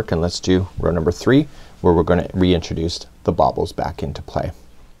turn your work, and let's do row number 3 where we're gonna reintroduce the bobbles back into play.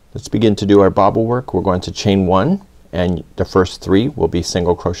 Let's begin to do our bobble work. We're going to chain 1, and the first 3 will be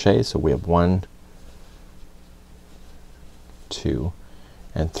single crochet. So we have 1, 2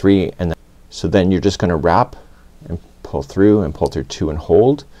 and 3, and then, so then you're just gonna wrap and pull through and pull through 2 and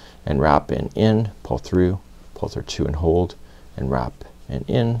hold and wrap and in, pull through 2 and hold and wrap and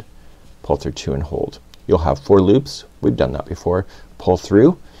in, pull through 2 and hold. You'll have 4 loops. We've done that before. Pull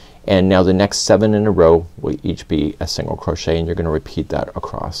through, and now the next 7 in a row will each be a single crochet, and you're gonna repeat that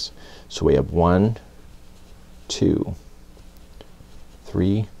across. So we have 1, 2,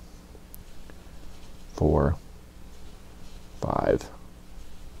 3, 4, 5,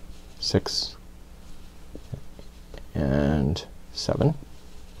 6 and 7,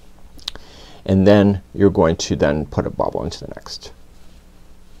 and then you're going to then put a bobble into the next.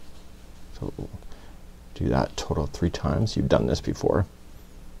 So do that total 3 times. You've done this before.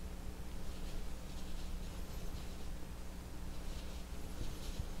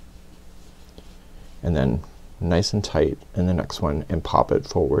 And then nice and tight in the next one and pop it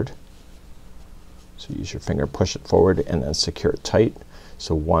forward. So use your finger, push it forward and then secure it tight.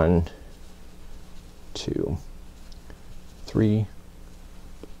 So 1, 2, 3,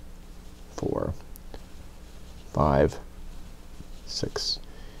 4, 5, 6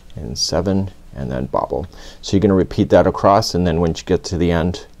 and 7, and then bobble. So you're gonna repeat that across, and then when you get to the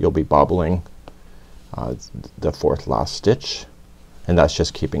end you'll be bobbling the 4th last stitch, and that's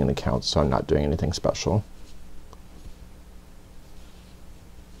just keeping the count, so I'm not doing anything special.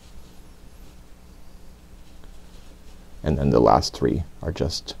 And then the last 3 are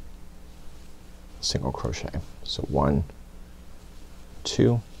just single crochet. So 1,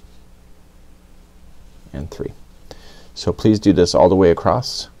 2 and 3. So please do this all the way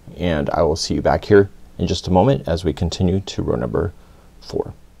across, and I will see you back here in just a moment as we continue to row number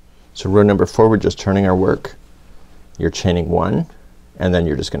 4. So row number 4, we're just turning our work. You're chaining 1 and then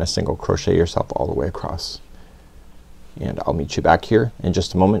you're just gonna single crochet yourself all the way across, and I'll meet you back here in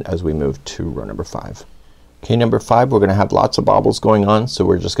just a moment as we move to row number 5. Okay, number 5, we're gonna have lots of bobbles going on, so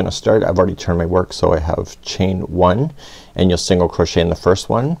we're just gonna start. I've already turned my work, so I have chain 1, and you'll single crochet in the first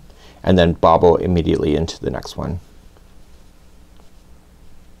one and then bobble immediately into the next one.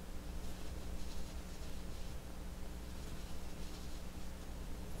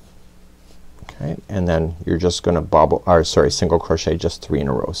 Okay, and then you're just gonna bobble, or sorry, single crochet just 3 in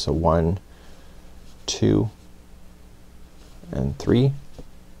a row. So 1, 2 and 3.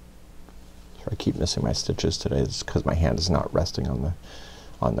 I keep missing my stitches today. It's because my hand is not resting on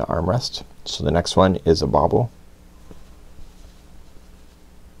the armrest. So the next one is a bobble.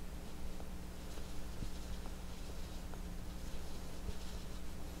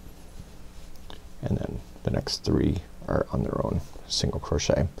 And then the next 3 are on their own single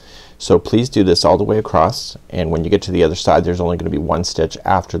crochet. So please do this all the way across, and when you get to the other side there's only gonna be 1 stitch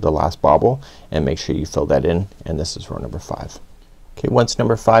after the last bobble, and make sure you fill that in, and this is row number 5. Okay, once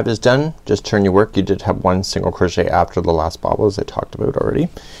number 5 is done, just turn your work. You did have 1 single crochet after the last bobble, as I talked about already,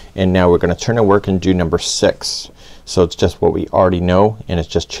 and now we're gonna turn our work and do number 6. So it's just what we already know, and it's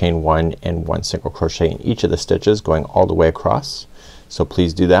just chain 1 and 1 single crochet in each of the stitches going all the way across. So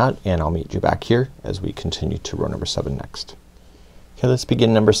please do that, and I'll meet you back here as we continue to row number 7 next. Okay, let's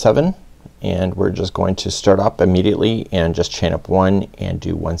begin number 7, and we're just going to start up immediately and just chain up 1 and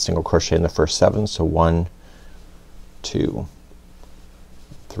do 1 single crochet in the first 7. So 1, 2,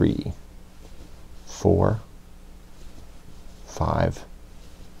 3, 4, 5,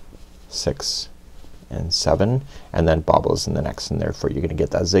 6 and 7, and then bobbles in the next, and therefore you're gonna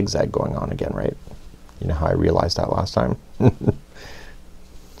get that zigzag going on again, right? You know how I realized that last time?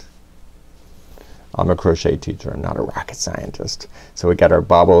 I'm a crochet teacher, I'm not a rocket scientist. So we got our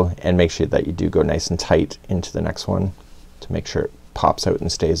bobble, and make sure that you do go nice and tight into the next one to make sure it pops out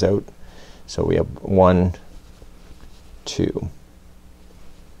and stays out. So we have 1, 2,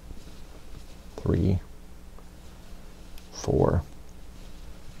 3, 4,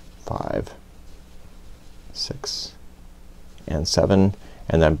 5, 6 and 7,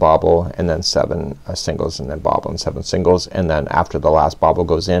 and then bobble, and then 7 singles, and then bobble and 7 singles, and then after the last bobble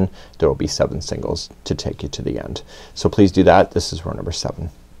goes in there will be 7 singles to take you to the end. So please do that. This is row number 7.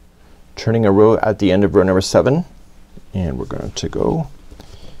 Turning a row at the end of row number 7, and we're going to go,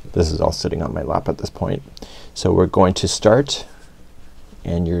 this is all sitting on my lap at this point. So we're going to start,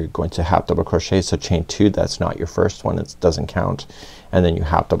 and you're going to half double crochet, so chain 2, that's not your first one, it doesn't count, and then you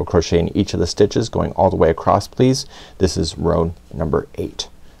half double crochet in each of the stitches going all the way across, please. This is row number 8.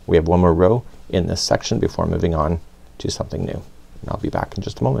 We have 1 more row in this section before moving on to something new, and I'll be back in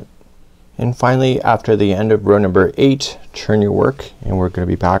just a moment. And finally, after the end of row number 8, turn your work, and we're gonna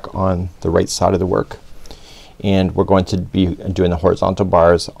be back on the right side of the work, and we're going to be doing the horizontal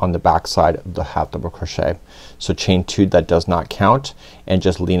bars on the back side of the half double crochet. So chain 2, that does not count, and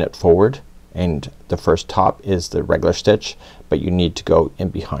just lean it forward and the first top is the regular stitch, but you need to go in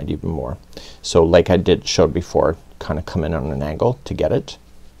behind even more. So like I showed before, kind of come in on an angle to get it.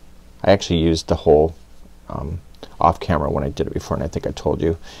 I actually used the whole off camera when I did it before, and I think I told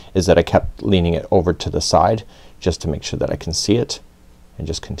you, is that I kept leaning it over to the side just to make sure that I can see it, and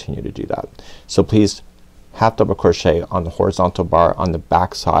just continue to do that. So please half double crochet on the horizontal bar on the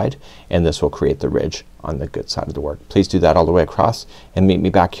back side, and this will create the ridge on the good side of the work. Please do that all the way across, and meet me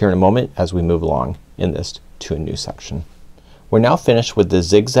back here in a moment as we move along in this to a new section. We're now finished with the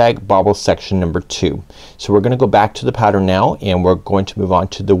zigzag bobble section number 2. So we're gonna go back to the pattern now, and we're going to move on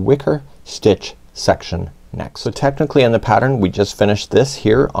to the wicker stitch section next. So technically on the pattern we just finished this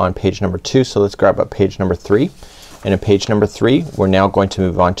here on page number 2. So let's grab up page number 3, and in page number 3 we're now going to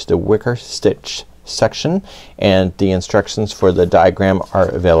move on to the wicker stitch section, and the instructions for the diagram are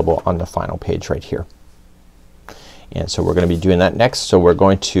available on the final page right here. And so we're gonna be doing that next. So we're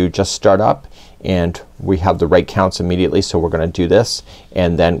going to just start up, and we have the right counts immediately, so we're gonna do this,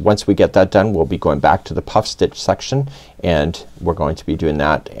 and then once we get that done we'll be going back to the puff stitch section, and we're going to be doing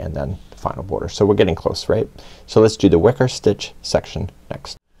that and then the final border. So we're getting close, right? So let's do the wicker stitch section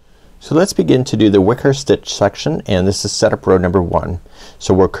next. So let's begin to do the wicker stitch section, and this is setup row number 1.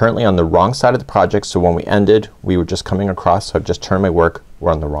 So we're currently on the wrong side of the project, so when we ended we were just coming across, so I've just turned my work,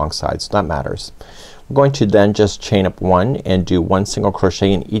 we're on the wrong side, so that matters. We're going to then just chain up 1 and do 1 single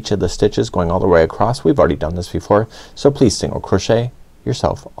crochet in each of the stitches going all the way across. We've already done this before, so please single crochet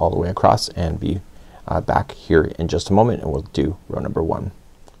yourself all the way across, and be back here in just a moment, and we'll do row number 1.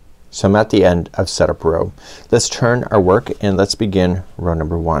 So I'm at the end of setup row. Let's turn our work and let's begin row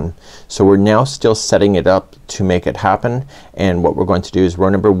number 1. So we're now still setting it up to make it happen, and what we're going to do is row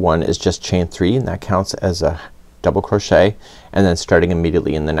number 1 is just chain 3, and that counts as a double crochet, and then starting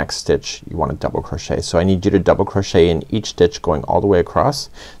immediately in the next stitch you want to double crochet. So I need you to double crochet in each stitch going all the way across.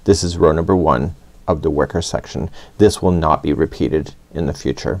 This is row number 1 of the wicker section. This will not be repeated in the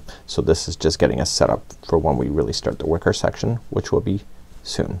future. So this is just getting us set up for when we really start the wicker section, which will be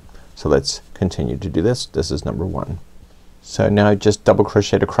soon. So let's continue to do this. This is number 1. So now I just double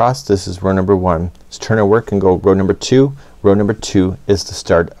crocheted across. This is row number 1. Let's turn our work and go row number 2. Row number 2 is the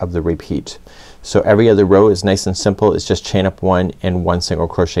start of the repeat. So every other row is nice and simple. It's just chain up 1 and 1 single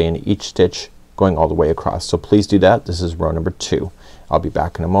crochet in each stitch going all the way across. So please do that. This is row number 2. I'll be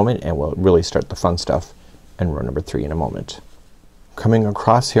back in a moment, and we'll really start the fun stuff in row number 3 in a moment. Coming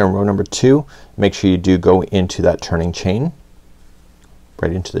across here in row number 2, make sure you do go into that turning chain,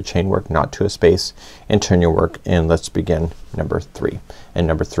 right into the chain work, not to a space, and turn your work, and let's begin number 3. And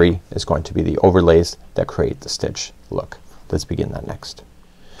number 3 is going to be the overlays that create the stitch look. Let's begin that next.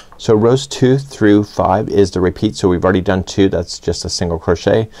 So rows 2 through 5 is the repeat. So we've already done 2, that's just a single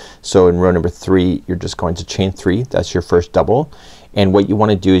crochet. So in row number 3 you're just going to chain 3, that's your first double, and what you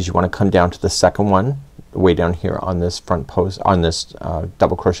want to do is you want to come down to the second one way down here on this front post, on this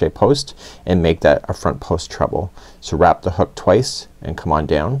double crochet post, and make that a front post treble. So wrap the hook twice and come on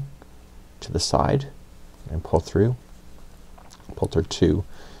down to the side and pull through 2,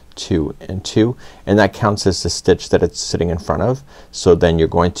 2 and 2, and that counts as the stitch that it's sitting in front of. So then you're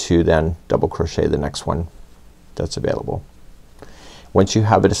going to then double crochet the next one that's available. Once you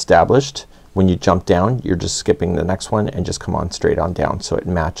have it established, when you jump down you're just skipping the next one and just come on straight on down so it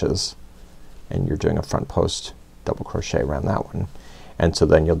matches, and you're doing a front post double crochet around that one, and so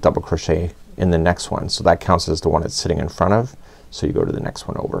then you'll double crochet in the next one. So that counts as the one it's sitting in front of, so you go to the next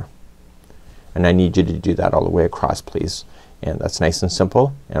one over, and I need you to do that all the way across please. And that's nice and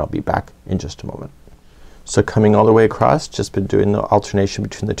simple, and I'll be back in just a moment. So coming all the way across, just been doing the alternation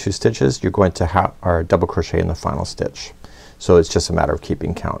between the 2 stitches, you're going to have our double crochet in the final stitch. So it's just a matter of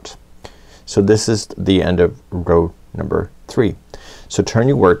keeping count. So this is the end of row number 3. So turn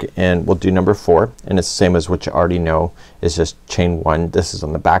your work and we'll do number 4, and it's the same as what you already know, is just chain 1. This is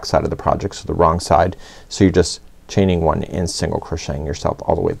on the back side of the project, so the wrong side. So you're just chaining 1 and single crocheting yourself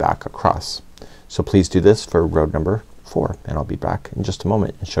all the way back across. So please do this for row number 4, and I'll be back in just a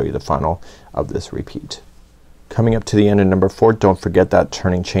moment and show you the final of this repeat. Coming up to the end of number 4, don't forget that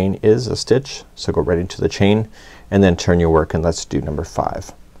turning chain is a stitch, so go right into the chain and then turn your work, and let's do number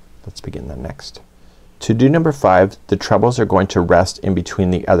 5. Let's begin that next. To do number 5, the trebles are going to rest in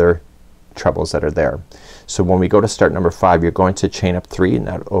between the other trebles that are there. So when we go to start number 5, you're going to chain up 3, and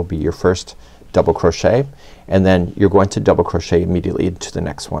that will be your first double crochet, and then you're going to double crochet immediately into the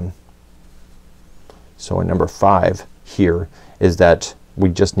next one. So in number 5 here is that we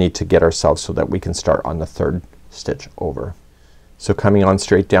just need to get ourselves so that we can start on the 3rd stitch over. So coming on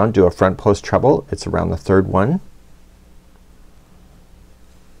straight down, do a front post treble. It's around the 3rd one,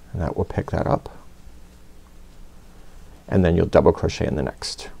 and that will pick that up, and then you'll double crochet in the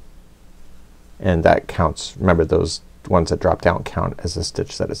next. and that counts. Remember, those ones that drop down count as a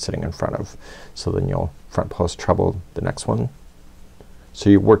stitch that it's sitting in front of. So then you'll front post treble the next one. So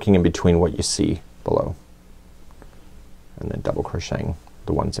you're working in between what you see below, and then double crocheting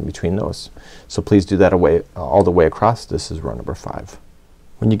the ones in between those. So please do that all the way across. This is row number 5.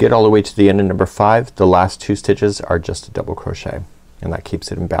 When you get all the way to the end of number 5, the last 2 stitches are just a double crochet, and that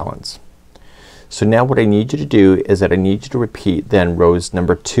keeps it in balance. So now what I need you to do is that I need you to repeat then rows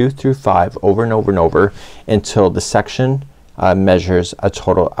number 2 through 5 over and over and over until the section measures a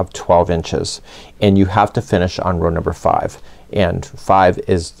total of 12 inches, and you have to finish on row number 5, and 5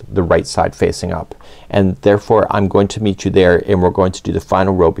 is the right side facing up, and therefore I'm going to meet you there, and we're going to do the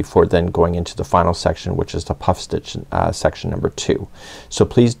final row before then going into the final section, which is the puff stitch section number 2. So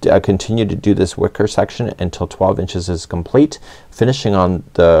please continue to do this wicker section until 12 inches is complete, finishing on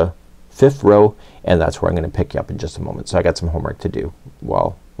the 5th row, and that's where I'm gonna pick you up in just a moment. So I got some homework to do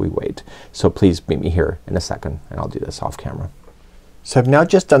while we wait. So please meet me here in a second, and I'll do this off camera. So I've now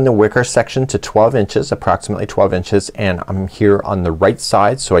just done the wicker section to 12 inches, approximately 12 inches, and I'm here on the right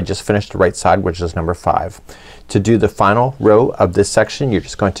side. So I just finished the right side, which is number 5. To do the final row of this section, you're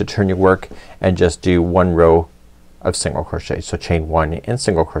just going to turn your work and just do 1 row of single crochet. So chain 1 and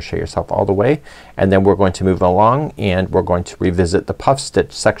single crochet yourself all the way, and then we're going to move along and we're going to revisit the puff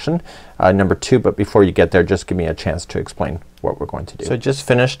stitch section number 2, but before you get there, just give me a chance to explain what we're going to do. So I just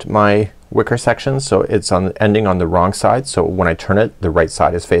finished my wicker section, so it's ending on the wrong side, so when I turn it, the right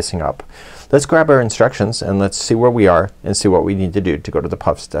side is facing up. Let's grab our instructions and let's see where we are and see what we need to do to go to the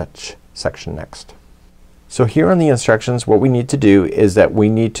puff stitch section next. So here on the instructions, what we need to do is that we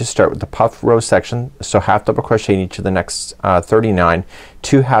need to start with the puff row section, so half double crochet in each of the next 39,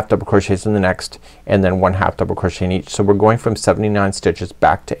 2 half double crochets in the next, and then 1 half double crochet in each. So we're going from 79 stitches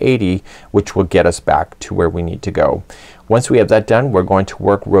back to 80, which will get us back to where we need to go. Once we have that done, we're going to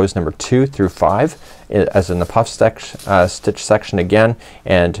work rows number 2 through 5 as in the puff stitch section again,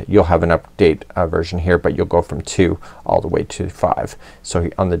 and you'll have an update version here, but you'll go from 2 all the way to 5. So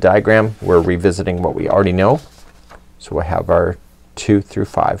on the diagram we're revisiting what we already know. So we'll have our 2 through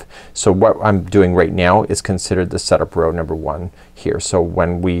 5. So what I'm doing right now is considered the setup row number 1 here. So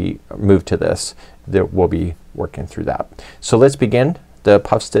when we move to this, we'll be working through that. So let's begin the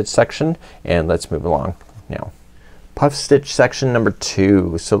puff stitch section and let's move along now. Puff stitch section number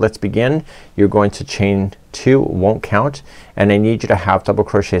 2. So let's begin. You're going to chain 2, won't count, and I need you to half double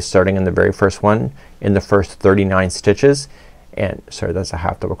crochet starting in the very first one in the first 39 stitches, and sorry, that's a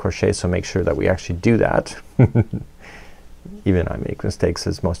half double crochet, so make sure that we actually do that. Even I make mistakes,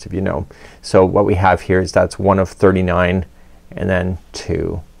 as most of you know. So what we have here is that's 1 of 39 and then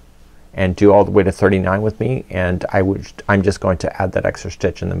 2, and do all the way to 39 with me, and I'm just going to add that extra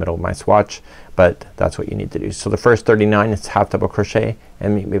stitch in the middle of my swatch, but that's what you need to do. So the first 39 is half double crochet,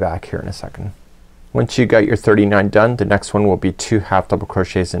 and meet me back here in a second. Once you got your 39 done, the next one will be 2 half double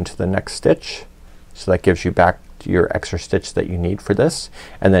crochets into the next stitch. So that gives you back your extra stitch that you need for this,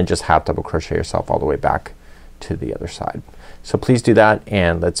 and then just half double crochet yourself all the way back to the other side. So please do that,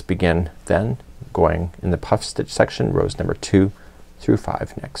 and let's begin then going in the puff stitch section, rows number 2 through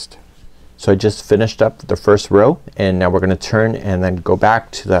 5 next. So I just finished up the first row, and now we're gonna turn and then go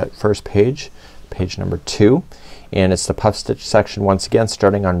back to that first page, page number 2, and it's the puff stitch section once again,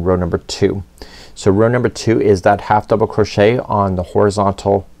 starting on row number 2. So row number 2 is that half double crochet on the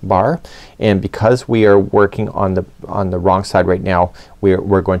horizontal bar, and because we are working on the wrong side right now,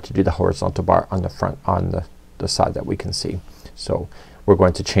 we're going to do the horizontal bar on the front, on the side that we can see. So we're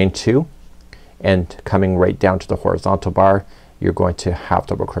going to chain 2, and coming right down to the horizontal bar, you're going to half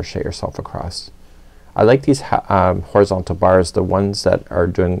double crochet yourself across. I like these horizontal bars. The ones that are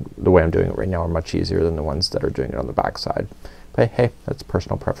doing the way I'm doing it right now are much easier than the ones that are doing it on the back side. But hey, that's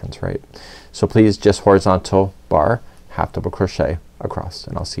personal preference, right? So please just horizontal bar, half double crochet across,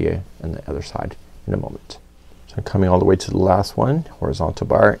 and I'll see you on the other side in a moment. So I'm coming all the way to the last one, horizontal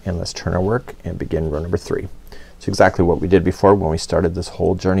bar, and let's turn our work and begin row number 3. It's exactly what we did before when we started this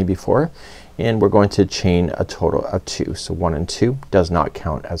whole journey before, and we're going to chain a total of 2. So 1 and 2 does not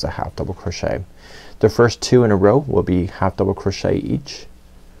count as a half double crochet. The first 2 in a row will be half double crochet each.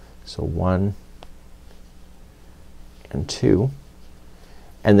 So 1 and 2,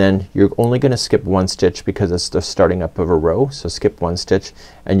 and then you're only gonna skip 1 stitch because it's the starting up of a row, so skip 1 stitch,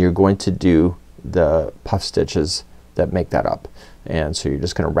 and you're going to do the puff stitches that make that up. And so you're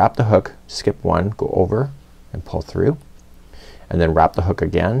just gonna wrap the hook, skip 1, go over and pull through, and then wrap the hook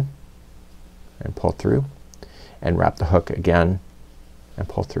again and pull through, and wrap the hook again and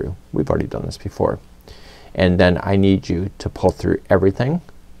pull through. We've already done this before. And then I need you to pull through everything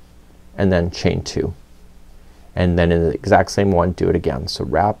and then chain 2, and then in the exact same one do it again. So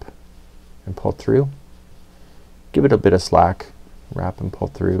wrap and pull through. Give it a bit of slack, wrap and pull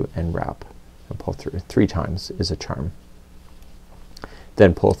through, and wrap and pull through. 3 times is a charm.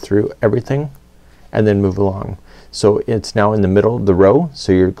 Then pull through everything and then move along. So it's now in the middle of the row,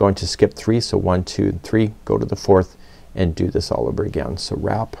 so you're going to skip 3. So 1, 2, and 3, go to the 4th and do this all over again. So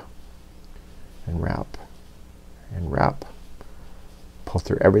wrap and wrap and wrap, pull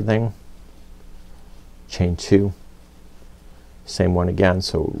through everything, chain 2, same one again.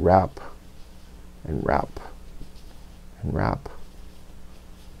 So wrap and wrap and wrap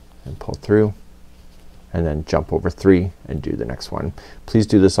and pull through, and then jump over 3 and do the next one. Please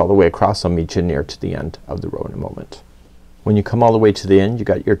do this all the way across. I'll meet you near to the end of the row in a moment. When you come all the way to the end, you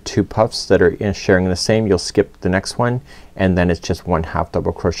got your 2 puffs that are sharing the same. You'll skip the next one, and then it's just 1 half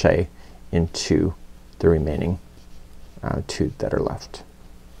double crochet into the remaining 2 that are left.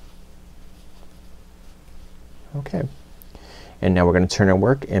 Okay, and now we're going to turn our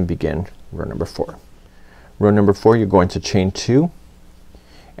work and begin row number 4. Row number 4, you're going to chain 2,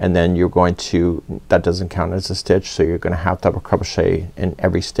 and then you're going to, that doesn't count as a stitch, so you're gonna half double crochet in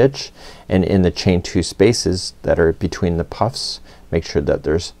every stitch, and in the chain 2 spaces that are between the puffs, make sure that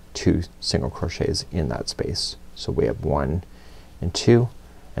there's 2 single crochets in that space. So we have 1 and 2,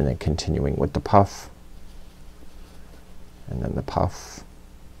 and then continuing with the puff, and then the puff,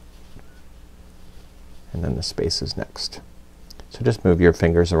 and then the spaces next. So just move your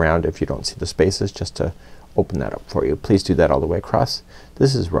fingers around if you don't see the spaces, just to open that up for you. Please do that all the way across.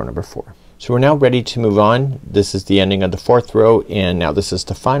 This is row number 4. So we're now ready to move on. This is the ending of the 4th row, and now this is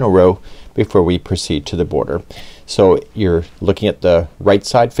the final row before we proceed to the border. So you're looking at the right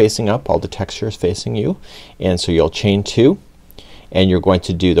side facing up, all the texture is facing you, and so you'll chain 2, and you're going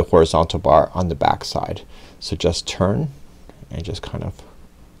to do the horizontal bar on the back side. So just turn and just kind of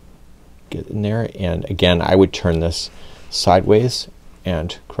get in there, and again I would turn this sideways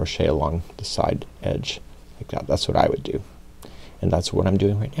and crochet along the side edge like that. That's what I would do, and that's what I'm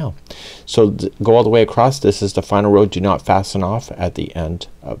doing right now. So go all the way across. This is the final row. Do not fasten off at the end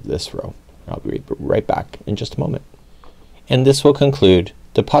of this row. I'll be right back in just a moment. And this will conclude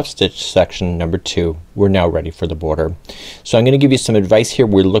the puff stitch section number 2. We're now ready for the border. So I'm gonna give you some advice here.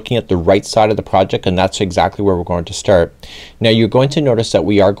 We're looking at the right side of the project, and that's exactly where we're going to start. Now you're going to notice that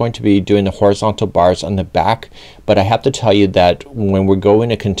we are going to be doing the horizontal bars on the back, but I have to tell you that when we go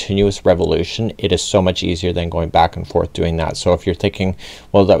in a continuous revolution, it is so much easier than going back and forth doing that. So if you're thinking,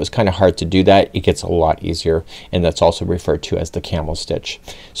 well, that was kind of hard to do that, it gets a lot easier, and that's also referred to as the camel stitch.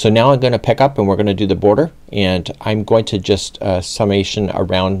 So now I'm gonna pick up and we're gonna do the border, and I'm going to just summation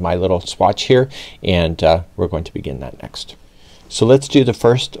around my little swatch here, and we're going to begin that next. So let's do the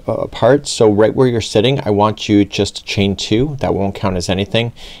first part. So right where you're sitting, I want you just to chain 2. That won't count as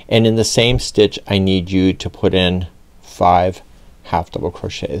anything, and in the same stitch I need you to put in 5 half double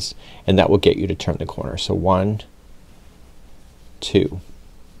crochets, and that will get you to turn the corner. So 1, 2,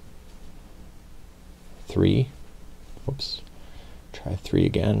 3, whoops, try 3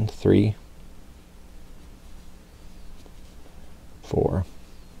 again, 3, 4,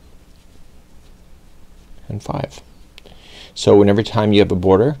 and 5. So whenever time you have a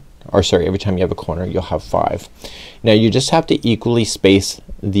border, or sorry, every time you have a corner, you'll have 5. Now you just have to equally space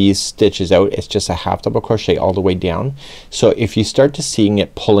these stitches out. It's just a half double crochet all the way down. So if you start to seeing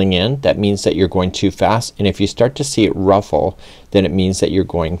it pulling in, that means that you're going too fast, and if you start to see it ruffle, then it means that you're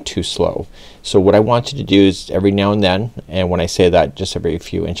going too slow. So what I want you to do is every now and then, and when I say that, just every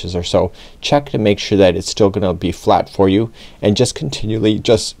few inches or so, check to make sure that it's still gonna be flat for you, and just continually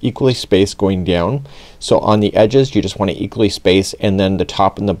just equally space going down. So on the edges you just want to equally space, and then the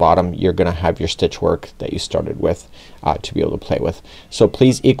top and the bottom you're gonna have your stitch work that you started with to be able to play with. So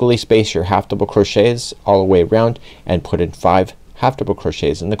please equally space your half double crochets all the way around, and put in 5 half double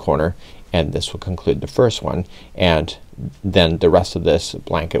crochets in the corner, and this will conclude the first one, and then the rest of this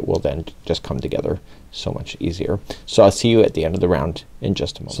blanket will then just come together so much easier. So I'll see you at the end of the round in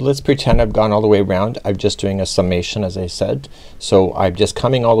just a moment. So let's pretend I've gone all the way around. I'm just doing a summation, as I said. So I'm just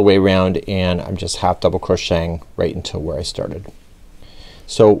coming all the way around, and I'm just half double crocheting right until where I started.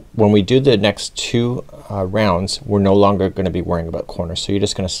 So when we do the next 2 rounds, we're no longer going to be worrying about corners. So you're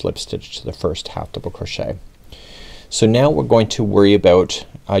just going to slip stitch to the first half double crochet. So now we're going to worry about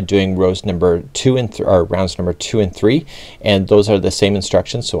doing rows number 2 and or rounds number 2 and 3, and those are the same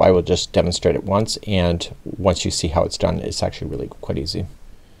instructions. So I will just demonstrate it once, and once you see how it's done, it's actually really quite easy.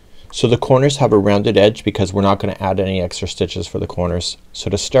 So the corners have a rounded edge because we're not going to add any extra stitches for the corners. So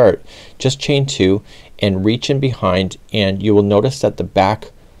to start, just chain 2 and reach in behind, and you will notice that the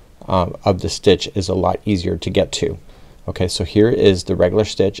back of the stitch is a lot easier to get to. Okay, so here is the regular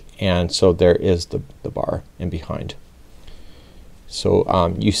stitch, and so there is the bar in behind.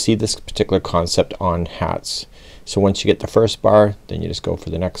 So you see this particular concept on hats. So once you get the first bar, then you just go for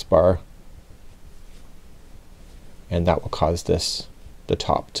the next bar, and that will cause the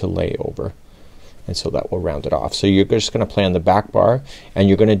top to lay over, and so that will round it off. So you're just gonna play on the back bar, and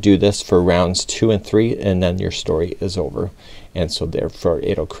you're gonna do this for rounds 2 and 3, and then your story is over, and so therefore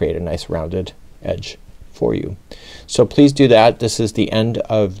it'll create a nice rounded edge for you. So please do that. This is the end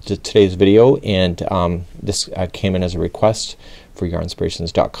of today's video, and this came in as a request for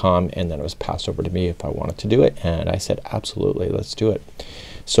yarnspirations.com, and then it was passed over to me if I wanted to do it, and I said absolutely, let's do it.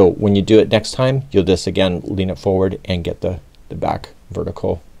 So when you do it next time, you'll just again lean it forward and get the back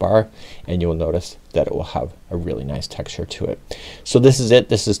vertical bar, and you'll notice that it will have a really nice texture to it. So this is it.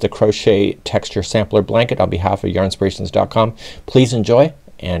 This is the crochet texture sampler blanket on behalf of yarnspirations.com. Please enjoy,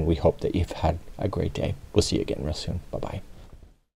 and we hope that you've had a great day. We'll see you again real soon. Bye bye.